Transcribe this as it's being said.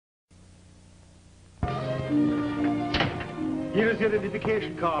Here is your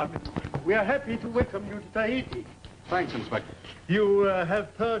identification card. We are happy to welcome you to Tahiti. Thanks, Inspector. You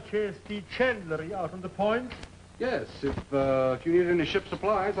have purchased the chandlery out on the point? Yes, if you need any ship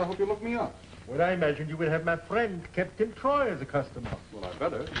supplies, I hope you look me up. Well, I imagine you will have my friend, Captain Troy, as a customer. Well, I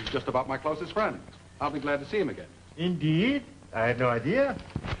better. He's just about my closest friend. I'll be glad to see him again. Indeed? I had no idea.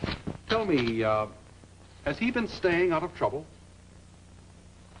 Tell me, has he been staying out of trouble?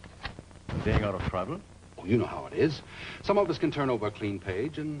 Staying out of trouble? Oh, you know how it is. Some of us can turn over a clean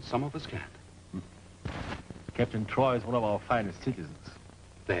page, and some of us can't. Captain Troy is one of our finest citizens.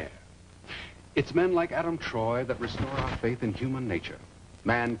 There. It's men like Adam Troy that restore our faith in human nature.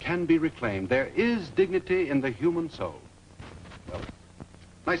 Man can be reclaimed. There is dignity in the human soul. Well,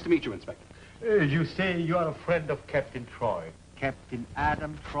 nice to meet you, Inspector. You say you are a friend of Captain Troy. Captain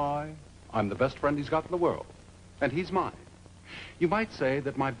Adam Troy? I'm the best friend he's got in the world, and he's mine. You might say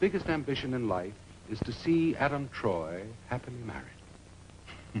that my biggest ambition in life is to see Adam Troy happily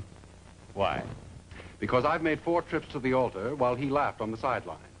married. Why? Because I've made 4 trips to the altar while he laughed on the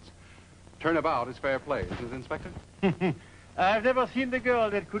sidelines. Turnabout is fair play, isn't it, Inspector? I've never seen the girl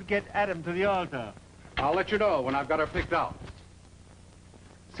that could get Adam to the altar. I'll let you know when I've got her picked out.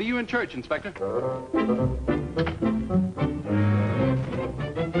 See you in church, Inspector.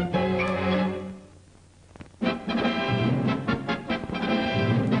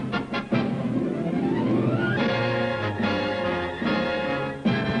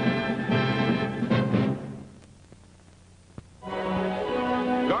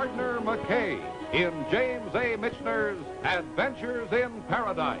 Gardner McKay in James A. Michener's Adventures in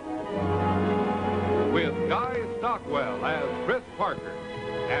Paradise, with Guy Stockwell as Chris Parker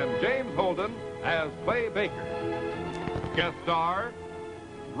and James Holden as Clay Baker. Guest star,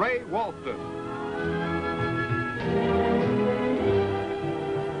 Ray Walston.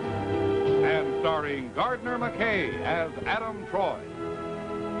 And starring Gardner McKay as Adam Troy.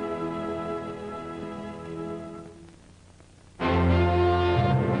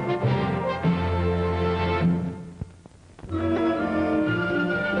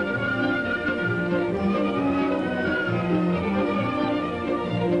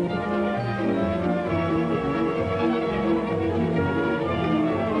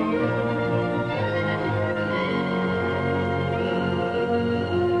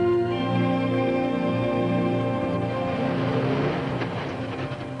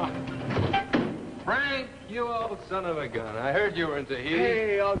 Son of a gun. I heard you were in Tahiti.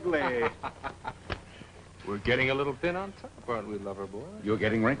 Hey, ugly. We're getting a little thin on top, aren't we, lover boy? You're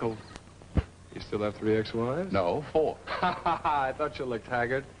getting wrinkled. You still have 3 ex-wives? No, 4. I thought you looked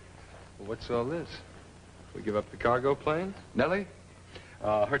haggard. Well, what's all this? We give up the cargo plane? Nellie?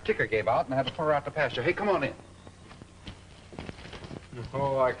 Her ticker gave out and I had to throw her out to pasture. Hey, come on in.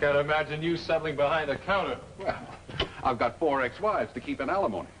 Oh, I can't imagine you settling behind a counter. Well, I've got 4 ex-wives to keep in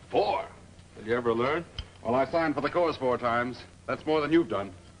alimony. 4. Did you ever learn? Well, I signed for the course 4 times. That's more than you've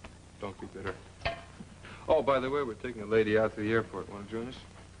done. Don't be bitter. Oh, by the way, we're taking a lady out to the airport. Want to join us?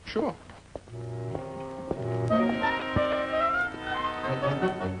 Sure.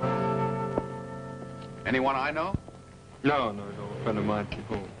 Anyone I know? No. A friend of mine. Keep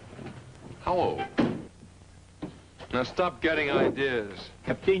home. How old? Now, stop getting ideas.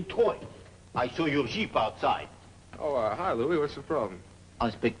 Captain Troy, I saw your jeep outside. Oh, hi, Louis. What's the problem?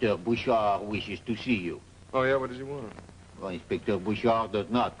 Inspector Bouchard wishes to see you. Oh, yeah? What does he want? Well, Inspector Bouchard does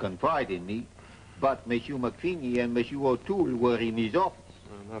not confide in me, but Monsieur McFeeny and Monsieur O'Toole were in his office.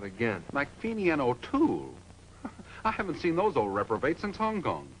 Oh, not again. McFeeny and O'Toole? I haven't seen those old reprobates since Hong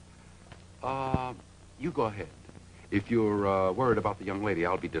Kong. You go ahead. If you're worried about the young lady,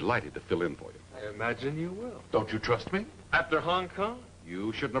 I'll be delighted to fill in for you. I imagine you will. Don't you trust me? After Hong Kong?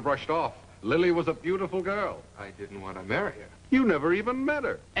 You shouldn't have brushed off. Lily was a beautiful girl. I didn't want to marry her. You never even met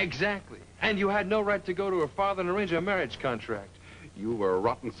her. Exactly. And you had no right to go to her father and arrange a marriage contract. You were a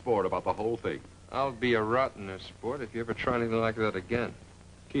rotten sport about the whole thing. I'll be a rottener sport if you ever try anything like that again.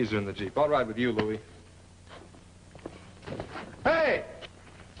 Keys are in the Jeep. I'll ride with you, Louis. Hey!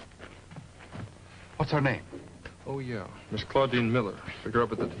 What's her name? Oh, yeah. Miss Claudine Miller. Pick her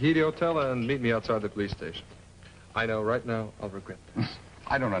up at the Tahiti Hotel and meet me outside the police station. I know right now I'll regret this.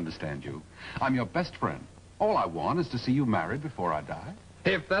 I don't understand you. I'm your best friend. All I want is to see you married before I die.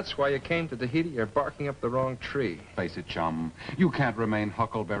 If that's why you came to Tahiti, you're barking up the wrong tree. Face it, chum. You can't remain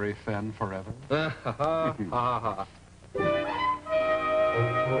Huckleberry Finn forever. Ha ha ha ha.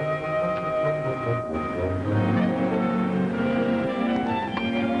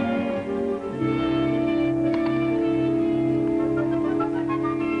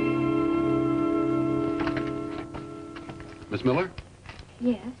 Miss Miller?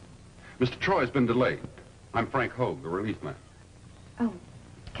 Yes. Mr. Troy's been delayed. I'm Frank Hogue, the relief man. Oh,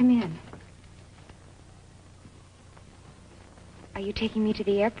 come in. Are you taking me to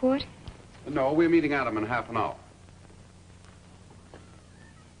the airport? No, we're meeting Adam in half an hour.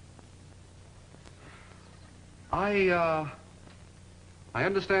 I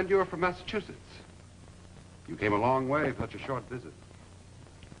understand you're from Massachusetts. You came a long way for such a short visit.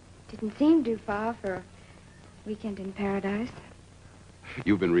 Didn't seem too far for a weekend in paradise.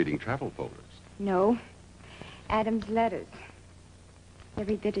 You've been reading travel folders. No. Adam's letters.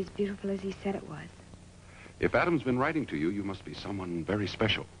 Every bit as beautiful as he said it was. If Adam's been writing to you, you must be someone very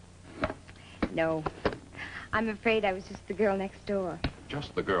special. No. I'm afraid I was just the girl next door.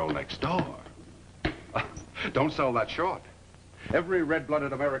 Just the girl next door. Don't sell that short. Every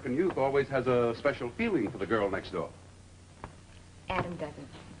red-blooded American youth always has a special feeling for the girl next door. Adam doesn't.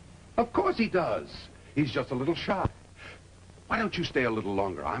 Of course he does. He's just a little shy. Why don't you stay a little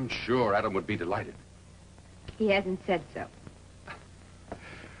longer? I'm sure Adam would be delighted. He hasn't said so.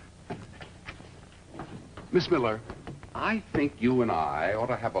 Miss Miller, I think you and I ought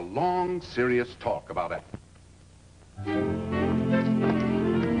to have a long, serious talk about it.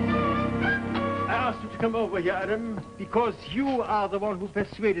 I asked you to come over here, Adam, because you are the one who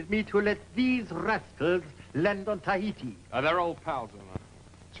persuaded me to let these rascals land on Tahiti. They're old pals of mine.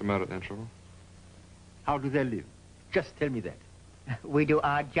 What's the matter, any trouble? How do they live? Just tell me that. We do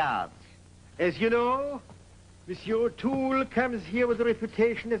our jobs. As you know, Monsieur O'Toole comes here with a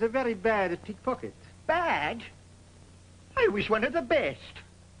reputation as a very bad pickpocket. Bad? I was one of the best.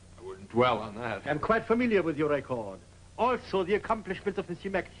 I wouldn't dwell on that. I'm quite familiar with your record. Also, the accomplishments of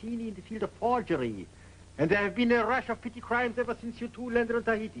Monsieur McKay in the field of forgery. And there have been a rush of petty crimes ever since you two landed on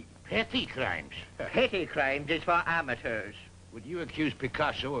Tahiti. Petty crimes? Petty crimes is for amateurs. Would you accuse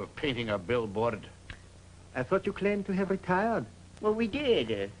Picasso of painting a billboard? I thought you claimed to have retired. Well, we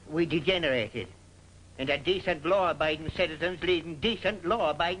did. We degenerated. And our decent law-abiding citizens leading decent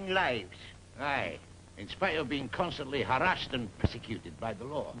law-abiding lives. Aye, in spite of being constantly harassed and persecuted by the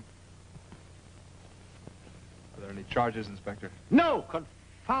law. Are there any charges, Inspector? No,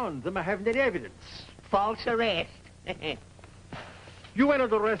 confound them. I haven't any evidence. False arrest. You were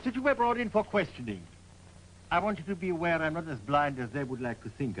not arrested. You were brought in for questioning. I want you to be aware I'm not as blind as they would like to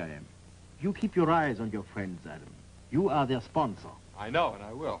think I am. You keep your eyes on your friends, Adam. You are their sponsor. I know, and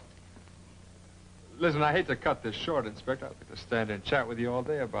I will. Listen, I hate to cut this short, Inspector. I'd like to stand and chat with you all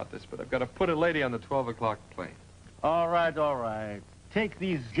day about this, but I've got to put a lady on the 12 o'clock plane. All right, all right. Take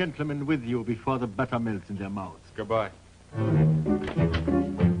these gentlemen with you before the butter melts in their mouths. Goodbye. Well,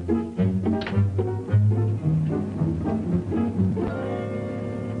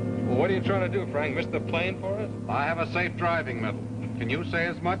 what are you trying to do, Frank? Miss the plane for us? I have a safe driving medal. Can you say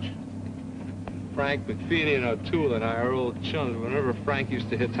as much? Frank McFeely and O'Toole and I are old chums. Whenever Frank used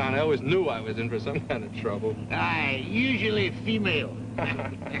to hit town, I always knew I was in for some kind of trouble. Aye, usually female.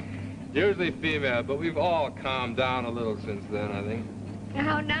 Usually female, but we've all calmed down a little since then, I think.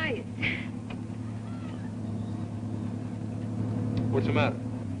 How nice. What's the matter?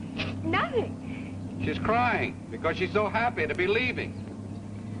 Nothing. She's crying because she's so happy to be leaving.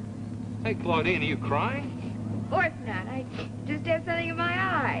 Hey, Claudine, are you crying? Of course not. I just have something in my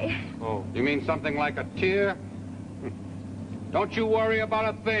eye. Oh. You mean something like a tear? Don't you worry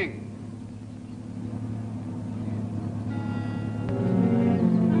about a thing.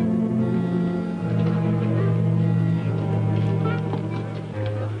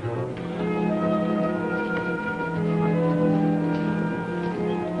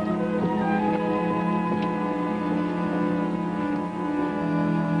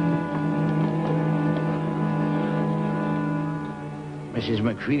 Mrs.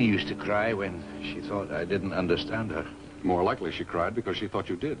 McFeely used to cry when she thought I didn't understand her. More likely she cried because she thought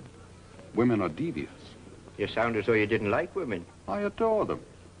you did. Women are devious. You sound as though you didn't like women. I adore them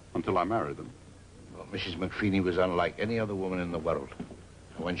until I married them. Well, Mrs. McFeely was unlike any other woman in the world.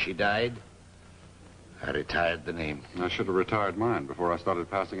 When she died, I retired the name. I should have retired mine before I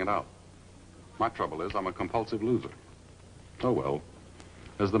started passing it out. My trouble is I'm a compulsive loser. Oh, well.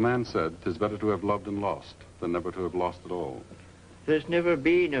 As the man said, 'tis better to have loved and lost than never to have lost at all. There's never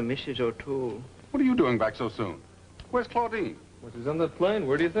been a Mrs. O'Toole. What are you doing back so soon? Where's Claudine? Well, she's on that plane.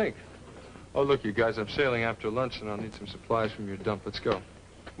 Where do you think? Oh, look, you guys, I'm sailing after lunch, and I'll need some supplies from your dump. Let's go.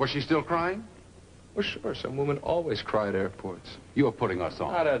 Was she still crying? Well, sure. Some women always cry at airports. You're putting us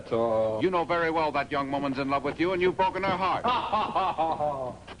on. Not at all. You know very well that young woman's in love with you, and you've broken her heart.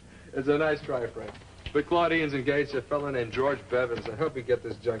 It's a nice try, Frank. But Claudine's engaged to a fellow named George Bevins. I hope we get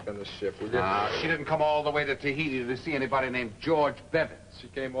this junk on the ship, will you? She didn't come all the way to Tahiti to see anybody named George Bevins. She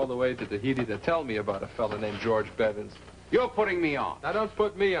came all the way to Tahiti to tell me about a fellow named George Bevins. You're putting me on. Now, don't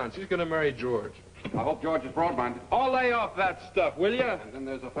put me on. She's going to marry George. I hope George is broad-minded. Oh, lay off that stuff, will you? And then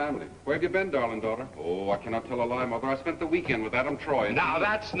there's a family. Where have you been, darling daughter? Oh, I cannot tell a lie, Mother. I spent the weekend with Adam Troy. Now,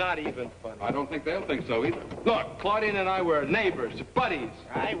 that's not even funny. I don't think they'll think so either. Look, Claudine and I were neighbors, buddies.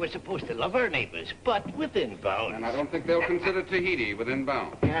 I was supposed to love our neighbors, but within bounds. And I don't think they'll consider Tahiti within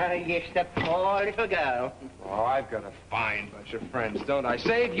bounds. Ah, yes, the poor little girl. Oh, I've got a fine bunch of friends, don't I?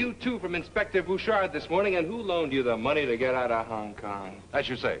 Saved you, too, from Inspector Bouchard this morning, and who loaned you the money to get out of Hong Kong? As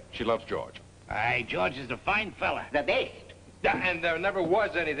you say, she loves George. Aye, George is a fine fella. The best. Yeah, and there never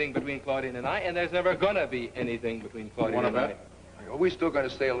was anything between Claudine and I, and there's never gonna be anything between Claudine and I. Are we still going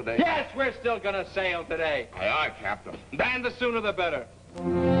to sail today? Yes, we're still gonna sail today. Aye, aye, Captain. And the sooner the better.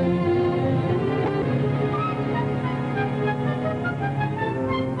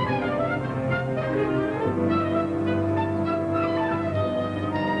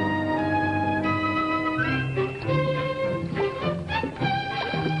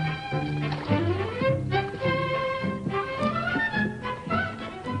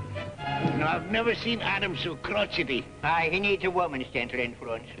 I've never seen Adam so crotchety. Aye, he needs a woman's gentle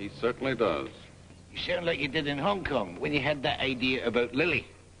influence. He certainly does. You sound like you did in Hong Kong when you had that idea about Lily.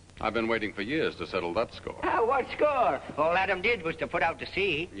 I've been waiting for years to settle that score. Ah, what score? All Adam did was to put out to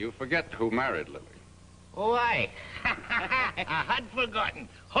sea. You forget who married Lily. Oh, aye. I had forgotten.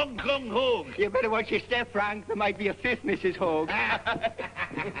 Hong Kong Hogue. You better watch your step, Frank. There might be a fifth Mrs. Hogue.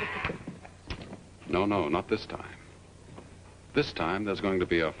 No, not this time. This time, there's going to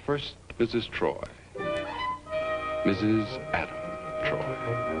be a first Mrs. Troy. Mrs. Adam Troy.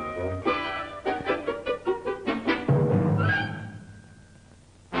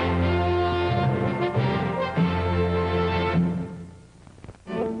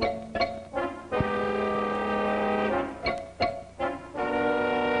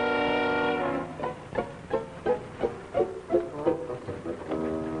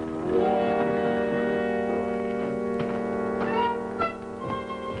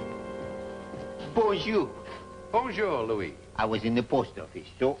 Bonjour. Bonjour, Louis. I was in the post office,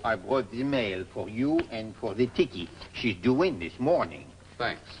 so I brought the mail for you and for the TIKI. She's due in this morning.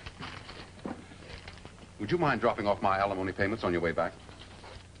 Thanks. Would you mind dropping off my alimony payments on your way back?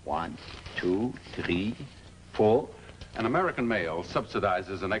 1, 2, 3, 4. An American male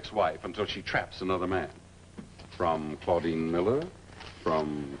subsidizes an ex-wife until she traps another man. From Claudine Miller,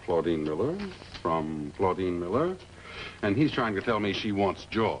 from Claudine Miller, from Claudine Miller. And he's trying to tell me she wants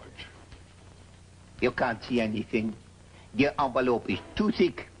George. You can't see anything. The envelope is too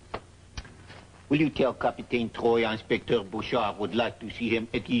thick. Will you tell Captain Troy Inspector Bouchard would like to see him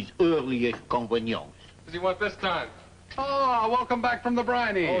at his earliest convenience? Does he want this time? Oh, welcome back from the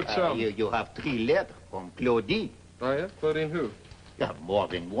briny. Oh, chum. You have 3 letters from Claudine. Oh, yeah? Claudine who? You have more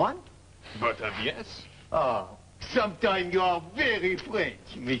than one? But yes. Oh, sometimes you are very French,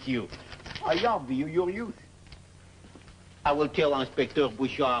 monsieur. I envy you your youth. I will tell Inspector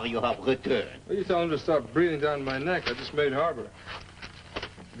Bouchard you have returned. Well, you tell him to stop breathing down my neck. I just made harbor.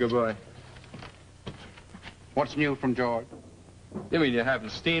 Goodbye. What's new from George? You mean you haven't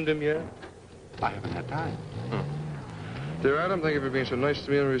steamed him yet? I haven't had time. Dear Adam, thank you for being so nice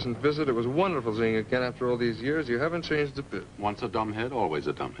to me on a recent visit. It was wonderful seeing you again after all these years. You haven't changed a bit. Once a dumbhead, always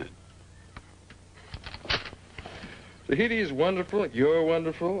a dumbhead. Tahiti is wonderful. You're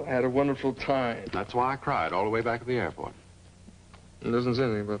wonderful. I had a wonderful time. That's why I cried all the way back to the airport. It doesn't say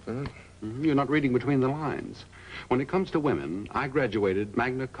anything about that. You're not reading between the lines. When it comes to women, I graduated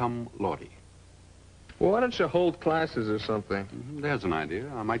magna cum laude. Well, why don't you hold classes or something? There's an idea.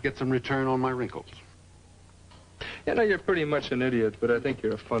 I might get some return on my wrinkles. You know, you're pretty much an idiot, but I think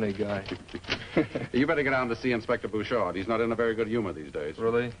you're a funny guy. You better get down to see Inspector Bouchard. He's not in a very good humor these days.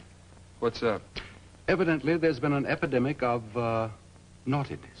 Really? What's up? Evidently, there's been an epidemic of,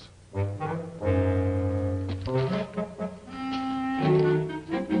 naughtiness.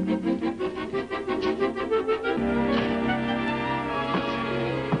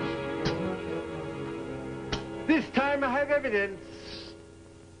 This time I have evidence.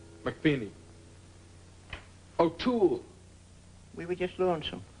 McFeeny. O'Toole. We were just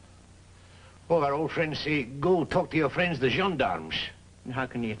lonesome. Oh, our old friends say, go talk to your friends, the gendarmes. And how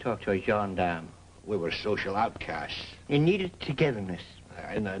can you talk to a gendarme? We were social outcasts. You needed togetherness.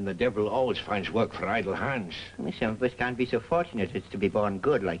 And the devil always finds work for idle hands. Some of us can't be so fortunate as to be born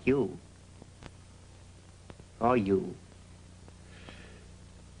good like you. Or you.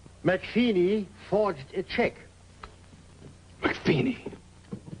 McFeeny forged a check. McFeeny.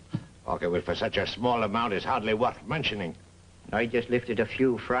 Okay, well, for such a small amount, it's hardly worth mentioning. I just lifted a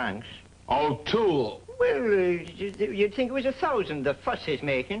few francs. O'Toole. Well, you'd think it was 1,000 the fuss is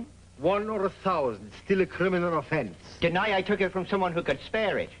making. 1 or 1,000, still a criminal offense. Deny I took it from someone who could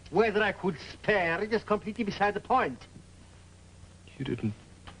spare it. Whether I could spare it is completely beside the point. You didn't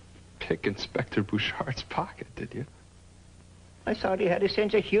pick Inspector Bouchard's pocket, did you? I thought he had a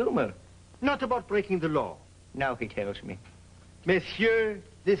sense of humor. Not about breaking the law. Now he tells me. Monsieur,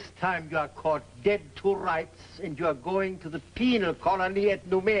 this time you are caught dead to rights and you are going to the penal colony at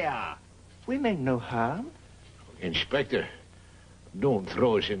Noumea. We meant no harm. Inspector, don't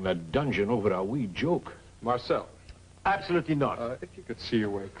throw us in that dungeon over a wee joke. Marcel, Absolutely not. if you could see your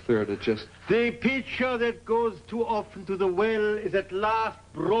way clear to just... The pitcher that goes too often to the well is at last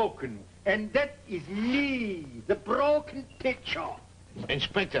broken. And that is me, the broken pitcher.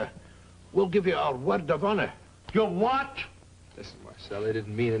 Inspector, we'll give you our word of honor. Your what? Listen, Marcel, they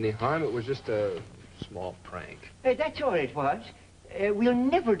didn't mean any harm. It was just a small prank. That's all it was. We'll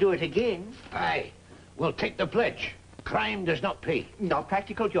never do it again. Aye, we'll take the pledge. Crime does not pay. No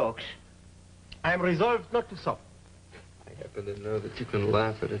practical jokes. I am resolved not to suffer. I happen to know that you can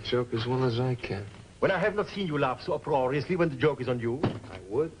laugh at a joke as well as I can. Well, I have not seen you laugh so uproariously when the joke is on you. I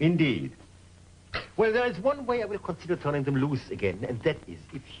would. Indeed. Well, there is one way I will consider turning them loose again, and that is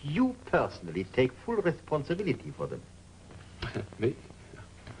if you personally take full responsibility for them. Me?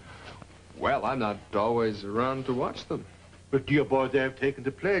 Well, I'm not always around to watch them. But, dear boy, they have taken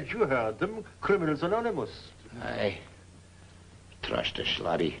the pledge. You heard them. Criminals Anonymous. Aye. Trust us,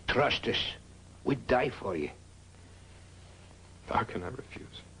 laddie. Trust us. We'd die for you. How can I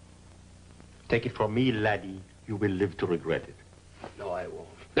refuse? Take it from me, laddie. You will live to regret it. No, I won't.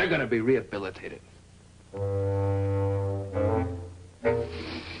 They're going to be rehabilitated.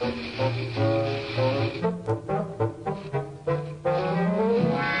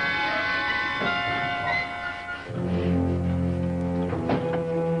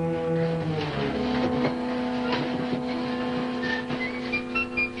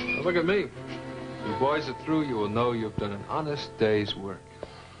 Now look at me. You boys are through, you will know you've done an honest day's work.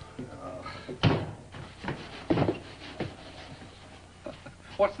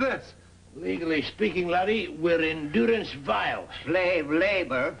 What's this? Legally speaking, laddie, we're in durance vile. Slave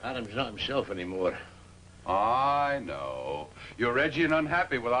labor. Adam's not himself anymore. I know. You're edgy and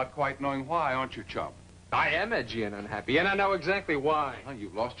unhappy without quite knowing why, aren't you, chum? I am edgy and unhappy, and I know exactly why. Well,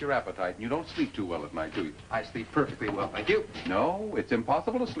 you've lost your appetite, and you don't sleep too well at night, do you? I sleep perfectly well, thank you. No, it's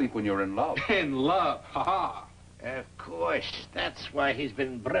impossible to sleep when you're in love. In love, ha-ha. Of course. That's why he's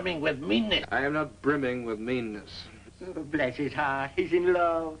been brimming with meanness. I am not brimming with meanness. Oh, bless his heart. He's in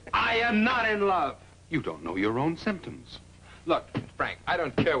love. I am not in love. You don't know your own symptoms. Look, Frank, I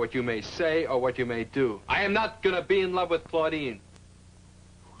don't care what you may say or what you may do. I am not gonna be in love with Claudine.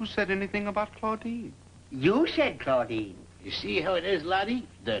 Who said anything about Claudine? You said Claudine. You see how it is, laddie?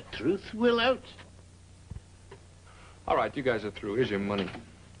 The truth will out. All right, you guys are through. Here's your money.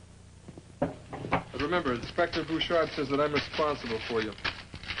 But remember, Inspector Bouchard says that I'm responsible for you.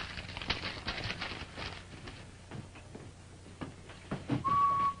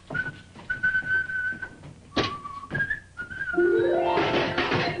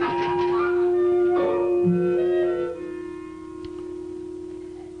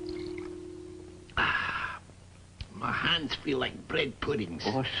 My hands feel like bread puddings.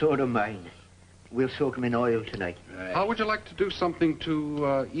 Oh, so do mine. We'll soak him in oil tonight. How would you like to do something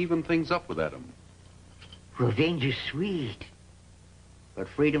to even things up with Adam? Revenge is sweet, but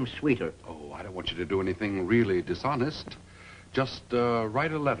freedom's sweeter. Oh, I don't want you to do anything really dishonest. Just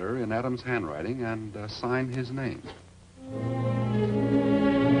write a letter in Adam's handwriting and sign his name.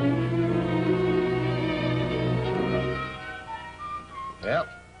 Well,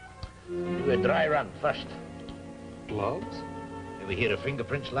 do a dry run first. Gloves? Ever hear of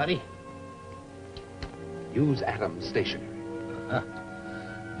fingerprints, laddie? Use Adam's stationery.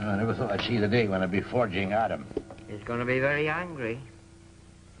 No, I never thought I'd see the day when I'd be forging Adam. He's going to be very angry.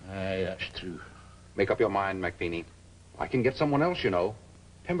 Aye, that's true. Make up your mind, McFeeny. I can get someone else, you know.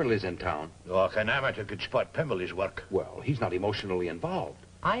 Pemberley's in town. Oh, an amateur could spot Pemberley's work. Well, he's not emotionally involved.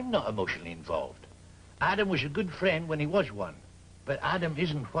 I'm not emotionally involved. Adam was a good friend when he was one. But Adam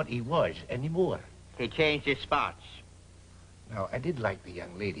isn't what he was anymore. He changed his spots. Now, I did like the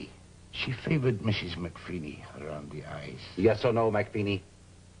young lady. She favored Mrs. McFeeny around the eyes. Yes or no, McFeeny?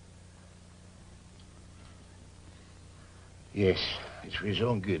 Yes, it's for his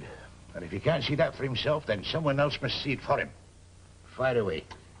own good. And if he can't see that for himself, then someone else must see it for him. Fire away.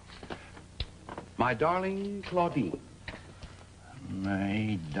 My darling Claudine.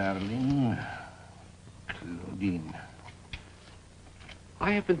 My darling Claudine.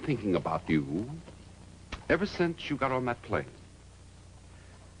 I have been thinking about you ever since you got on that plane.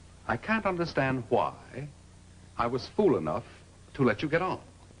 I can't understand why I was fool enough to let you get on.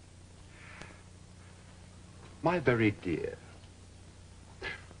 My very dear,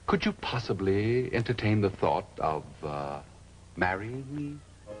 could you possibly entertain the thought of marrying me?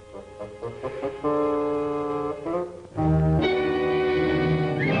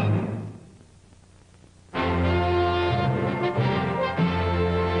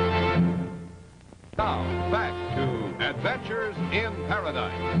 Now, back to Adventures in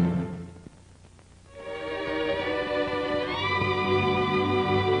Paradise.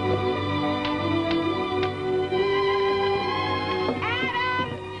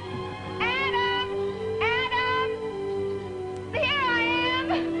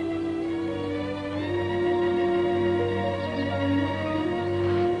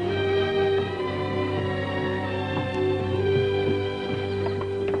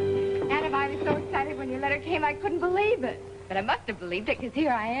 I couldn't believe it. But I must have believed it, because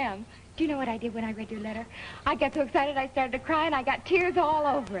here I am. Do you know what I did when I read your letter? I got so excited I started to cry, and I got tears all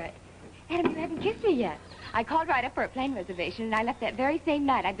over it. Adam, you haven't kissed me yet. I called right up for a plane reservation, and I left that very same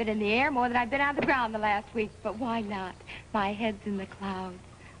night. I've been in the air more than I've been on the ground the last week. But why not? My head's in the clouds.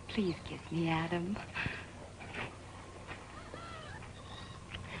 Please kiss me, Adam.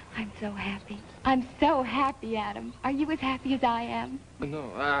 I'm so happy. I'm so happy, Adam. Are you as happy as I am? No,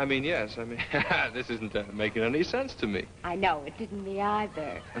 I mean, yes. I mean, this isn't making any sense to me. I know, it didn't me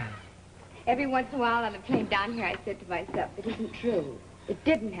either. Every once in a while on the plane down here, I said to myself, it isn't true. It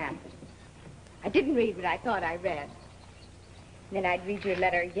didn't happen. I didn't read what I thought I read. Then I'd read your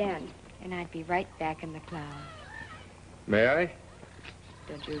letter again, and I'd be right back in the clouds. May I?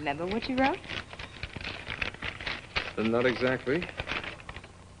 Don't you remember what you wrote? Not exactly.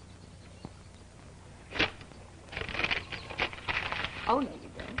 Oh, no, you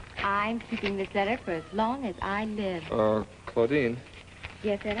don't. I'm keeping this letter for as long as I live. Claudine.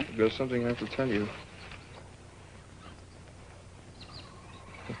 Yes, Adam? There's something I have to tell you.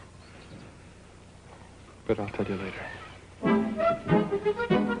 But I'll tell you later.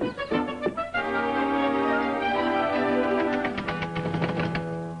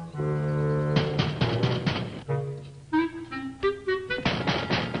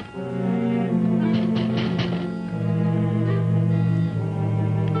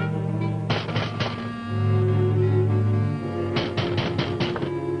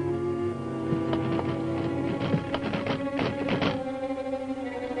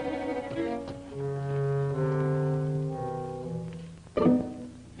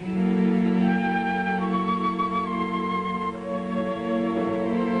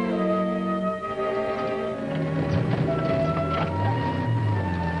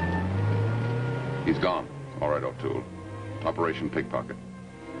 He's gone. All right, O'Toole. Operation Pickpocket.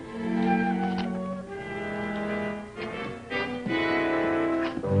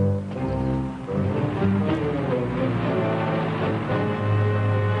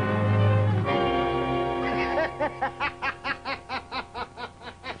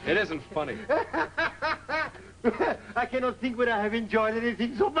 It isn't funny. I cannot think when I have enjoyed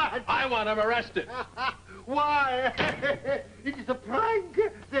anything so much. I want him arrested. Why? It is a prank.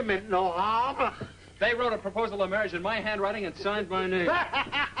 They meant no harm. They wrote a proposal of marriage in my handwriting and signed my name.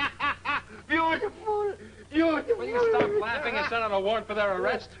 Beautiful. Beautiful. Will you stop laughing and send out a warrant for their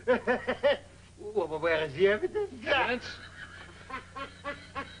arrest? Well, where is the evidence? Evidence?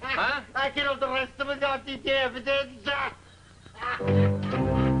 Huh? I cannot arrest them without the evidence.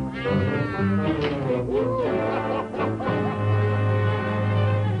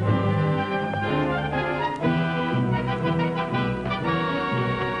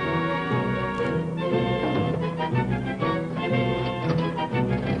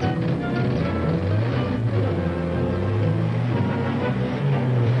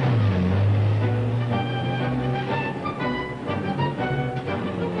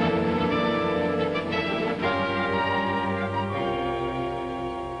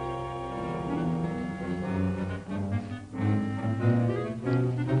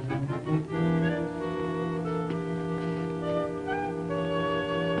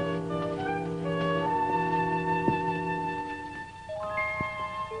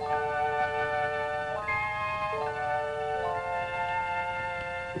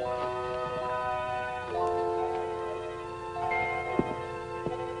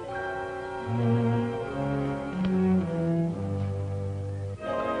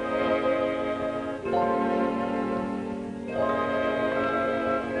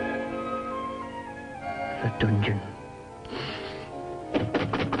 The dungeon.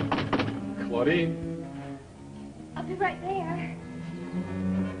 Claudine. I'll be right there.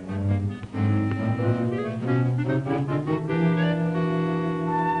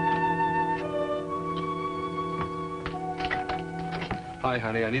 Hi,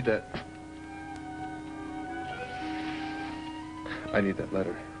 honey. I need that. I need that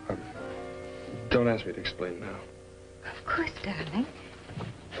letter. Don't ask me to explain now. Of course, darling.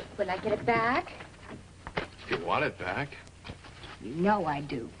 Will I get it back? If you want it back. You know I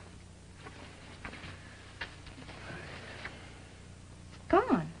do.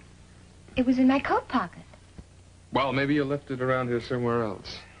 Gone. It was in my coat pocket. Well, maybe you left it around here somewhere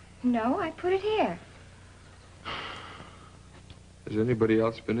else. No, I put it here. Has anybody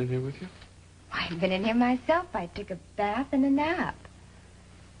else been in here with you? I've been in here myself. I took a bath and a nap.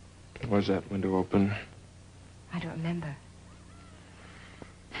 Was that window open? I don't remember.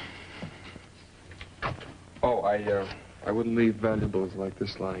 Oh, I wouldn't leave valuables like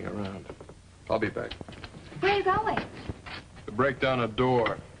this lying around. I'll be back. Where are you going? To break down a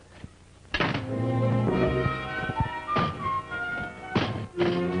door.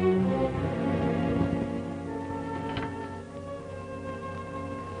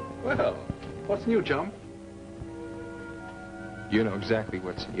 Well, what's new, chum? You know exactly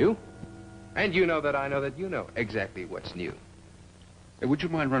what's new. And you know that you know exactly what's new. Hey, would you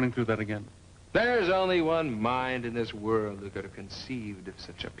mind running through that again? There's only one mind in this world who could have conceived of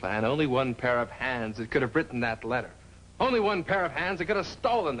such a plan. Only one pair of hands that could have written that letter. Only one pair of hands that could have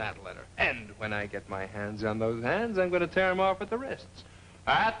stolen that letter. And when I get my hands on those hands, I'm going to tear them off at the wrists.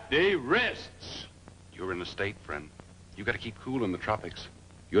 At the wrists! You're in a state, friend. You got to keep cool in the tropics.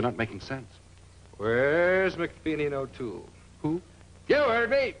 You're not making sense. Where's McFeely and O'Toole? Who? You heard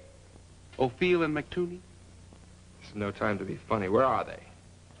me! O'Feel and McTooney? This is no time to be funny. Where are they?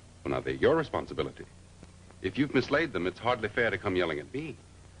 Well, now, they're your responsibility. If you've mislaid them, it's hardly fair to come yelling at me.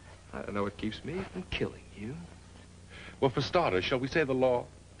 I don't know what keeps me from killing you. Well, for starters, shall we say the law?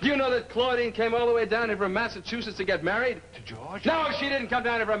 Do you know that Claudine came all the way down here from Massachusetts to get married? To George? No, she didn't come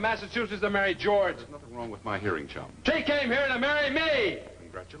down here from Massachusetts to marry George. There's nothing wrong with my hearing, chum. She came here to marry me.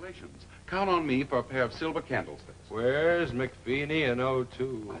 Congratulations. Count on me for a pair of silver candlesticks. Where's McFeely and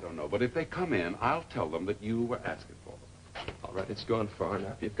O'Toole? I don't know, but if they come in, I'll tell them that you were asking for them. All right, it's gone far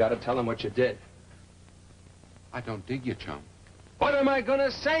enough. You've got to tell them what you did. I don't dig you, chum. What am I going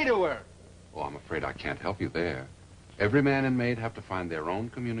to say to her? Oh, I'm afraid I can't help you there. Every man and maid have to find their own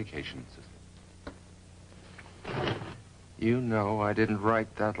communication system. You know I didn't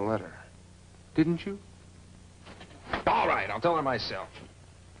write that letter. Didn't you? All right, I'll tell her myself.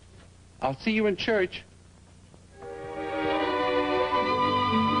 I'll see you in church.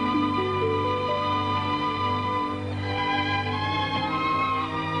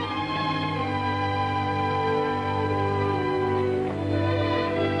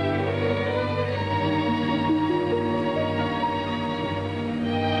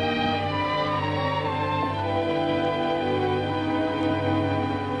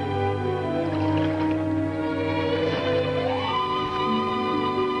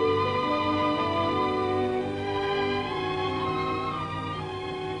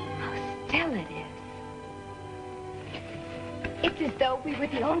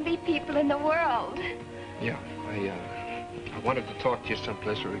 The only people in the world. Yeah, I wanted to talk to you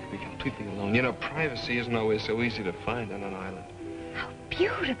someplace where we could be completely alone. You know, privacy isn't always so easy to find on an island. How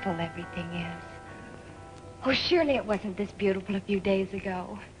beautiful everything is. Oh, surely it wasn't this beautiful a few days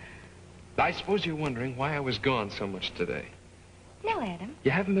ago. I suppose you're wondering why I was gone so much today. No, Adam.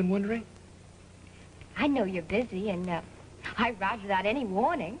 You haven't been wondering? I know you're busy, and I arrived without any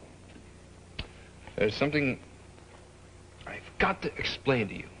warning. There's something I've got to explain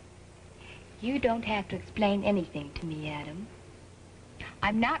to you. You don't have to explain anything to me, Adam.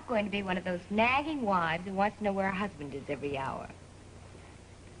 I'm not going to be one of those nagging wives who wants to know where her husband is every hour.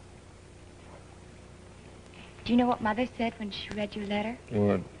 Do you know what Mother said when she read your letter?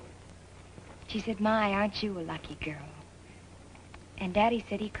 What? She said, "My, aren't you a lucky girl?" And Daddy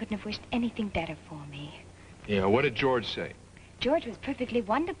said he couldn't have wished anything better for me. Yeah, what did George say? George was perfectly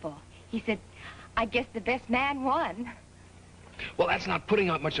wonderful. He said, "I guess the best man won." Well, that's not putting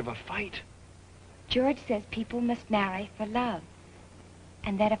up much of a fight. George says people must marry for love.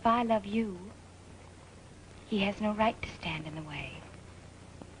 And that if I love you, he has no right to stand in the way.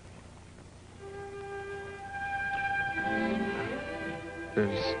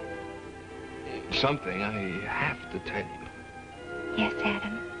 There's something I have to tell you. Yes,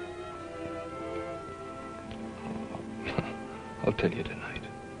 Adam? I'll tell you tonight.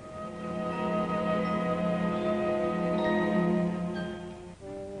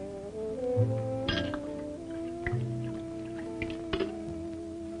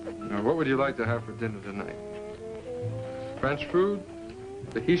 Now, what would you like to have for dinner tonight? French food?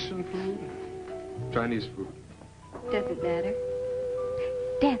 Tahitian food? Chinese food? Doesn't matter.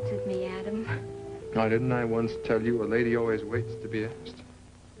 Dance with me, Adam. Oh, didn't I once tell you a lady always waits to be asked?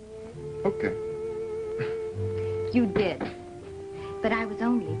 Okay. You did. But I was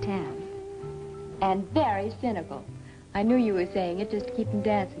only 10. And very cynical. I knew you were saying it just to keep him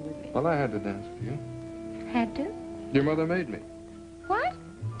dancing with me. Well, I had to dance with you. Had to? Your mother made me. What?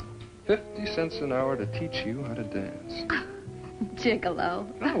 50 cents an hour to teach you how to dance. Gigolo.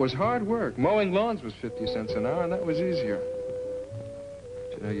 No, it was hard work. Mowing lawns was 50 cents an hour, and that was easier.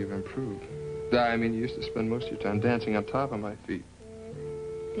 But you know, you've improved. I mean, you used to spend most of your time dancing on top of my feet.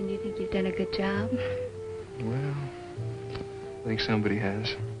 Then you think you've done a good job? Well, I think somebody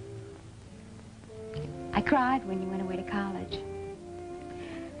has. I cried when you went away to college.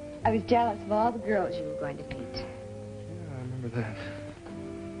 I was jealous of all the girls you were going to meet. Yeah, I remember that.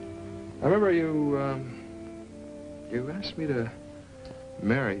 I remember you, you asked me to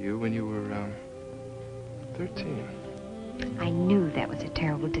marry you when you were, 13. I knew that was a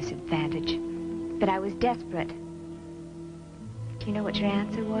terrible disadvantage, but I was desperate. Do you know what your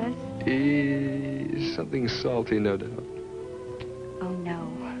answer was? Something salty, no doubt. Oh, no.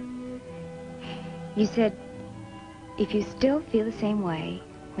 You said, if you still feel the same way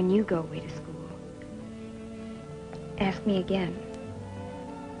when you go away to school, ask me again.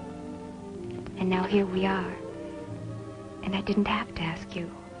 And now here we are. And I didn't have to ask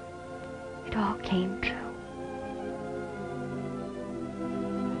you. It all came true.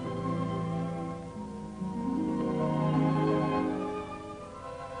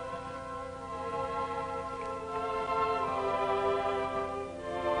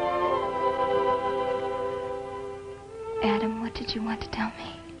 Adam, what did you want to tell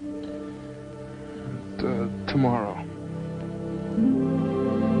me? Tomorrow.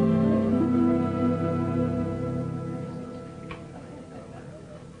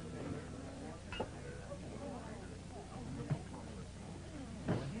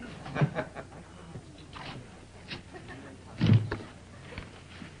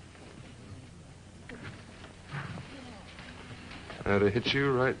 Now, to hit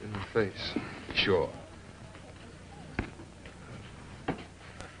you right in the face. Sure.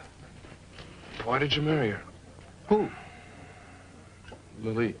 Why did you marry her? Who?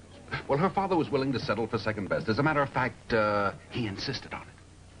 Lily. Well, her father was willing to settle for second best. As a matter of fact, he insisted on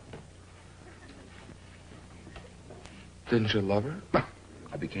it. Didn't you love her?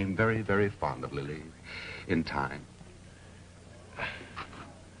 I became very, very fond of Lily in time.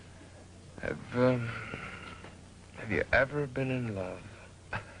 Have you ever been in love?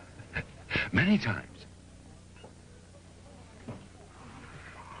 Many times.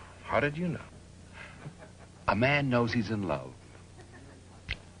 How did you know? A man knows he's in love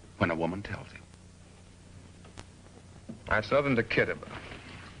when a woman tells him. That's nothing to kid about.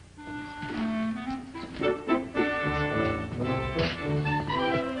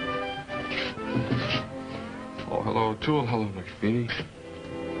 Oh, hello, Tool. Hello, McFeeny.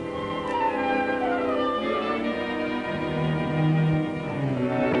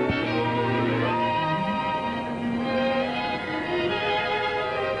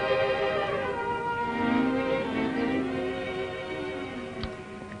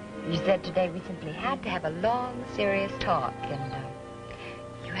 You said today we simply had to have a long, serious talk, and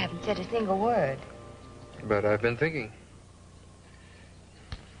you haven't said a single word. But I've been thinking.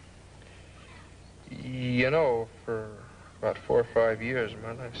 You know, for about 4 or 5 years,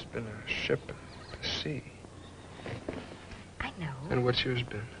 my life's been a ship at the sea. I know. And what's yours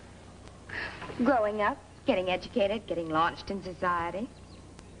been? Growing up, getting educated, getting launched in society.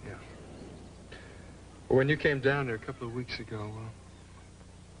 Yeah. Well, when you came down there a couple of weeks ago,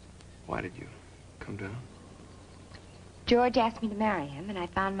 why did you come down? George asked me to marry him, and I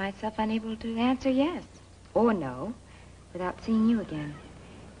found myself unable to answer yes or no without seeing you again.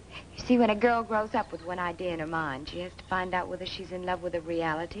 You see, when a girl grows up with one idea in her mind, she has to find out whether she's in love with a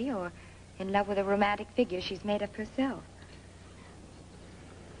reality or in love with a romantic figure she's made of herself.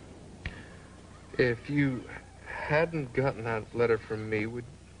 If you hadn't gotten that letter from me, would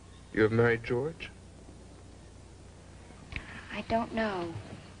you have married George? I don't know.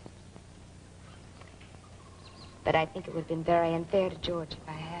 But I think it would have been very unfair to George if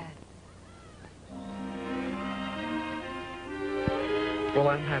I had. Well,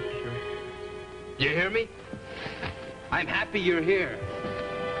 I'm happy you're here. You hear me? I'm happy you're here.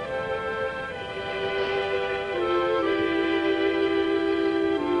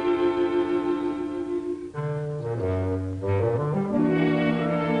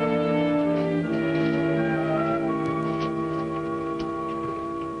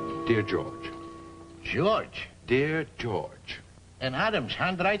 Dear George. George? Dear George. In Adam's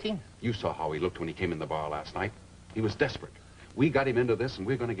handwriting? You saw how he looked when he came in the bar last night. He was desperate. We got him into this, and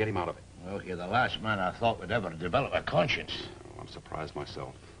we're going to get him out of it. Well, you're the last man I thought would ever develop a conscience. Oh, I'm surprised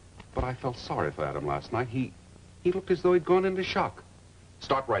myself. But I felt sorry for Adam last night. He looked as though he'd gone into shock.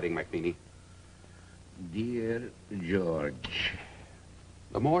 Start writing, McNeely. Dear George.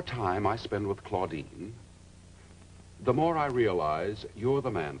 The more time I spend with Claudine, the more I realize you're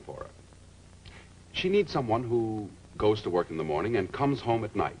the man for her. She needs someone who goes to work in the morning and comes home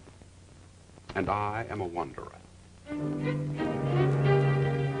at night. And I am a wanderer.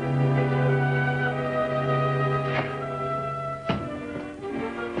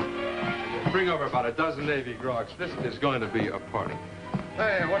 Bring over about a dozen Navy grogs. This is going to be a party.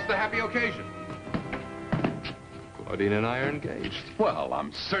 Hey, what's the happy occasion? Claudine and I are engaged. Well,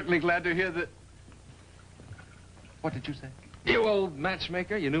 I'm certainly glad to hear that. What did you say? You old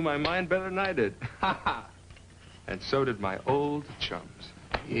matchmaker, you knew my mind better than I did. Ha ha. And so did my old chums.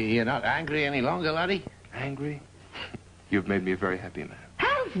 You're not angry any longer, laddie? Angry? You've made me a very happy man.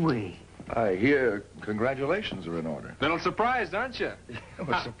 Have we? I hear congratulations are in order. Little surprised, aren't you?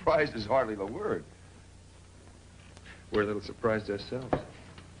 Well, surprised is hardly the word. We're a little surprised ourselves.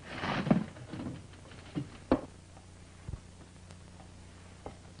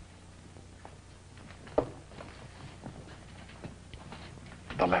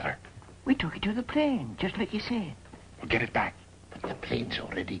 The letter. We took it to the plane, just like you said. We'll get it back. But the plane's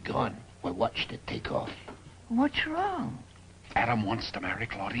already gone. We watched it take off. What's wrong? Adam wants to marry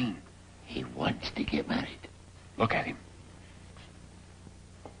Claudine. He wants to get married. Look at him.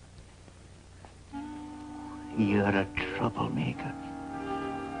 You're a troublemaker.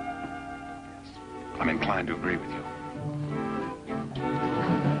 I'm inclined to agree with you.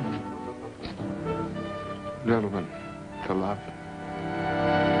 Gentlemen, to love.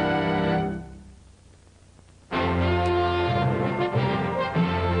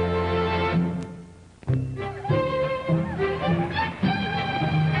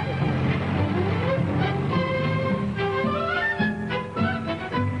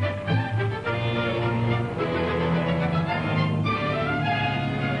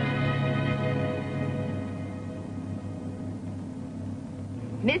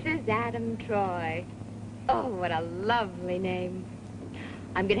 Mrs. Adam Troy. Oh, what a lovely name.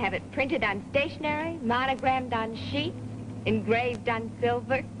 I'm going to have it printed on stationery, monogrammed on sheets, engraved on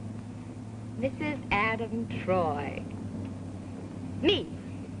silver. Mrs. Adam Troy. Me.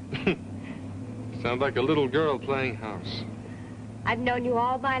 Sound like a little girl playing house. I've known you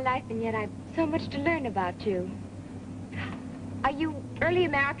all my life, and yet I've so much to learn about you. Are you early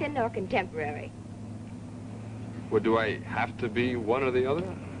American or contemporary? Well, do I have to be one or the other?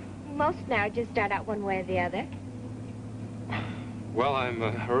 Most now just start out one way or the other. Well, I'm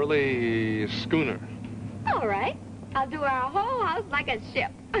an early schooner. All right. I'll do our whole house like a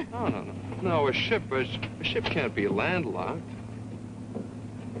ship. Oh, no. No, a ship can't be landlocked.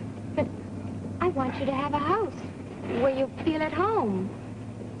 But I want you to have a house where you feel at home.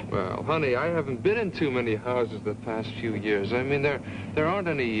 Well, honey, I haven't been in too many houses the past few years. I mean, there aren't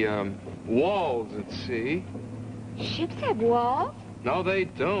any walls at sea. Ships have walls? No, they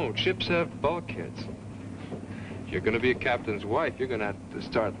don't. Ships have bulkheads. If you're going to be a captain's wife, you're going to have to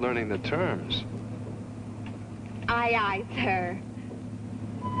start learning the terms. Aye, aye, sir.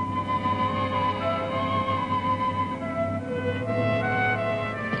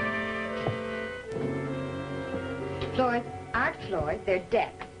 Floors aren't floors, they're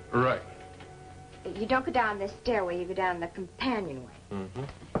decks. Right. You don't go down this stairway, you go down the companionway. Mm-hmm.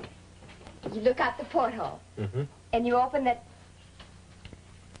 You look out the porthole. Mm-hmm. And you open the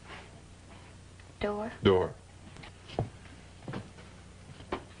door. Door.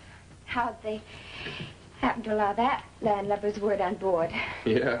 How'd they happen to allow that landlubber's word on board?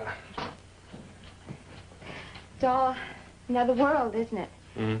 Yeah. It's all another world, isn't it?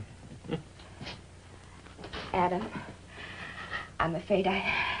 Mm-hmm. Adam, I'm afraid I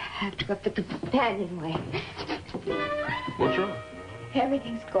have to go up the companionway. What's wrong?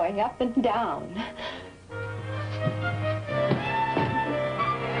 Everything's going up and down.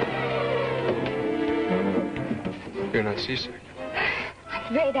 You're not seasick.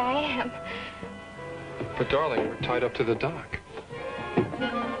 I'm afraid I am. But, darling, we're tied up to the dock.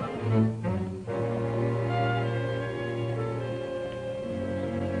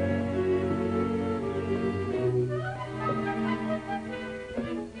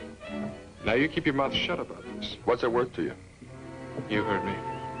 Now, you keep your mouth shut about this. What's it worth to you? You heard me.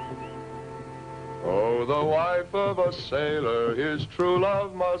 Oh, the wife of a sailor, his true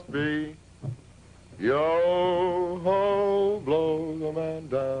love must be. Yo-ho, blow the man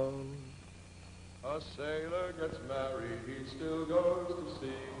down. A sailor gets married, he still goes to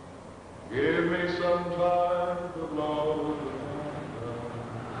sea. Give me some time to blow the man down.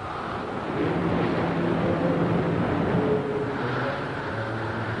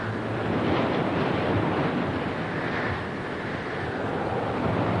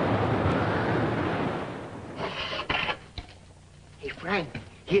 Frank,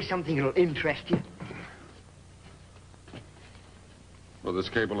 here's something that'll interest you. Well, this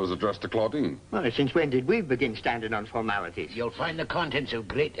cable is addressed to Claudine. Well, since when did we begin standing on formalities? You'll find the contents of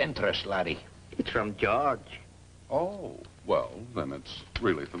great interest, laddie. It's from George. Oh, well, then it's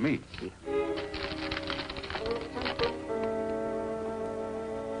really for me.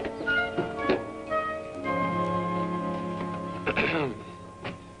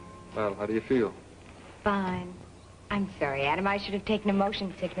 Well, how do you feel? Fine. I'm sorry, Adam. I should have taken a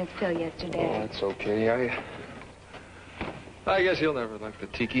motion sickness pill yesterday. Oh, that's okay. I guess you'll never like the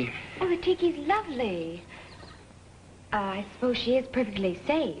Tiki. Oh, the Tiki's lovely. I suppose she is perfectly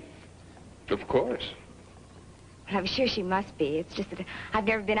safe. Of course. Well, I'm sure she must be. It's just that I've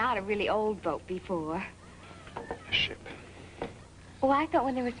never been out a really old boat before. A ship. Oh, I thought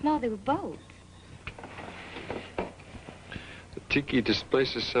when they were small they were boats. The Tiki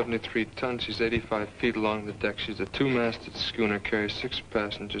displaces 73 tons. She's 85 feet along the deck. She's a two-masted schooner, carries 6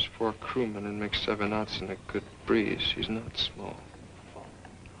 passengers, 4 crewmen, and makes 7 knots in a good breeze. She's not small.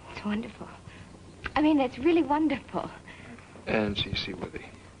 It's wonderful. I mean, that's really wonderful. And she's seaworthy.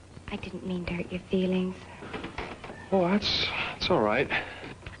 I didn't mean to hurt your feelings. Oh, that's all right.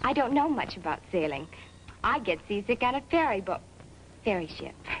 I don't know much about sailing. I get seasick on a ferry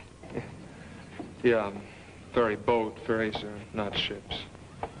ship. Yeah, ferry boat. Ferries are not ships.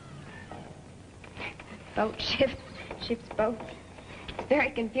 Boat, ship, ship's boat. It's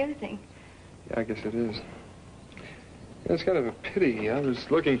very confusing. Yeah, I guess it is. Yeah, it's kind of a pity. I was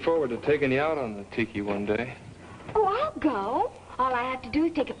looking forward to taking you out on the Tiki one day. Oh, I'll go. All I have to do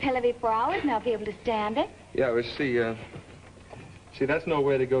is take a pill every 4 hours and I'll be able to stand it. Yeah, but see, that's no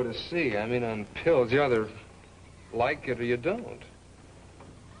way to go to sea. I mean, on pills, you either like it or you don't.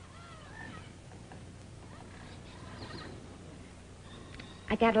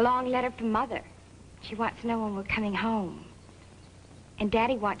 I got a long letter from Mother. She wants to know when we're coming home. And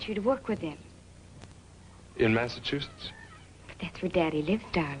Daddy wants you to work with him. In Massachusetts? But that's where Daddy lives,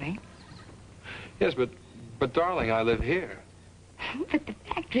 darling. Yes, but darling, I live here. But the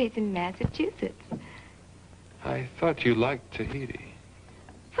factory's in Massachusetts. I thought you liked Tahiti.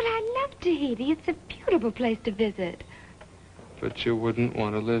 Well, I love Tahiti. It's a beautiful place to visit. But you wouldn't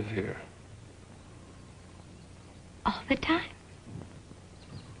want to live here. All the time.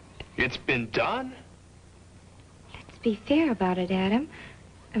 It's been done? Let's be fair about it, Adam.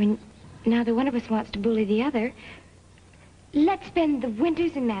 I mean, now that one of us wants to bully the other, let's spend the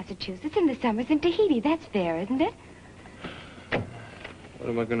winters in Massachusetts and the summers in Tahiti. That's fair, isn't it? What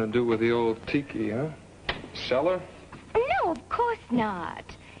am I going to do with the old Tiki, huh? Sell her? No, of course not.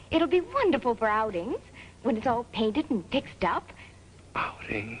 It'll be wonderful for outings when it's all painted and fixed up.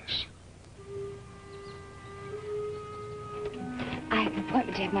 Outings? I have an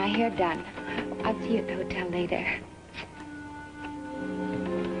appointment to have my hair done. I'll see you at the hotel later.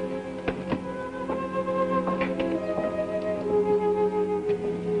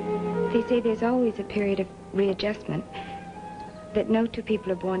 They say there's always a period of readjustment, that no two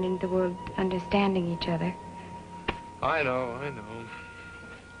people are born into the world understanding each other. I know.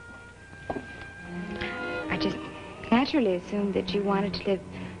 I just naturally assumed that you wanted to live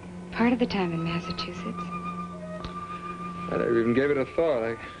part of the time in Massachusetts. I never even gave it a thought.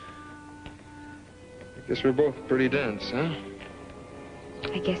 I guess we're both pretty dense, huh?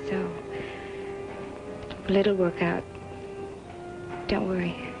 I guess so. Well, it'll work out. Don't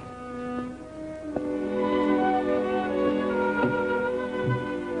worry.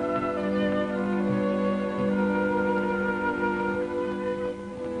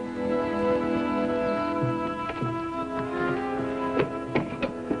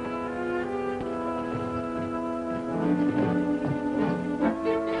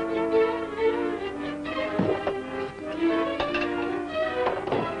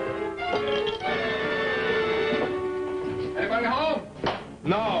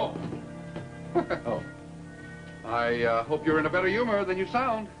 I hope you're in a better humor than you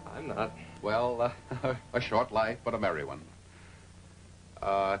sound. I'm not. Well, a short life, but a merry one.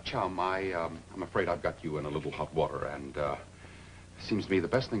 Chum, I'm afraid I've got you in a little hot water, and seems to me the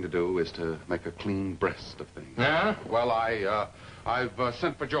best thing to do is to make a clean breast of things. Yeah? Well, I've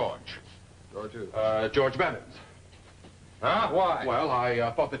sent for George. George who? George Bennett. Huh? Why? Well,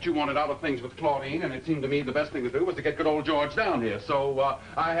 I thought that you wanted out of things with Claudine, and it seemed to me the best thing to do was to get good old George down here. So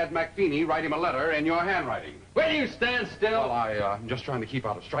I had McFeeny write him a letter in your handwriting. Will you stand still? Well, I'm just trying to keep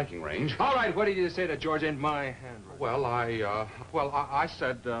out of striking range. All right, what did you say to George in my handwriting? Well, I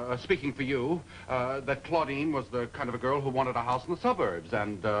said, speaking for you, that Claudine was the kind of a girl who wanted a house in the suburbs,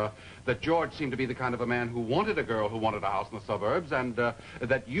 and that George seemed to be the kind of a man who wanted a girl who wanted a house in the suburbs, and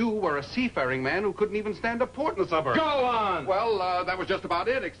that you were a seafaring man who couldn't even stand a port in the suburbs. Go on! Well, that was just about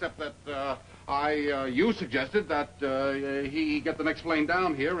it, except that you suggested that he get the next plane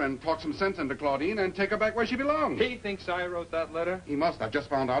down here and talk some sense into Claudine and take her back where she belongs. He thinks I wrote that letter? He must. I've just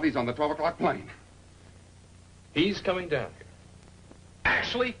found out he's on the 12 o'clock plane. He's coming down here.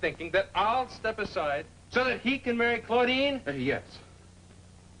 Actually thinking that I'll step aside so that he can marry Claudine? Yes.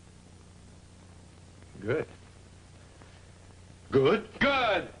 Good. Good?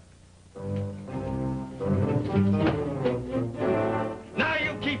 Good! Now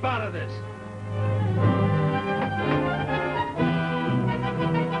you keep out of this.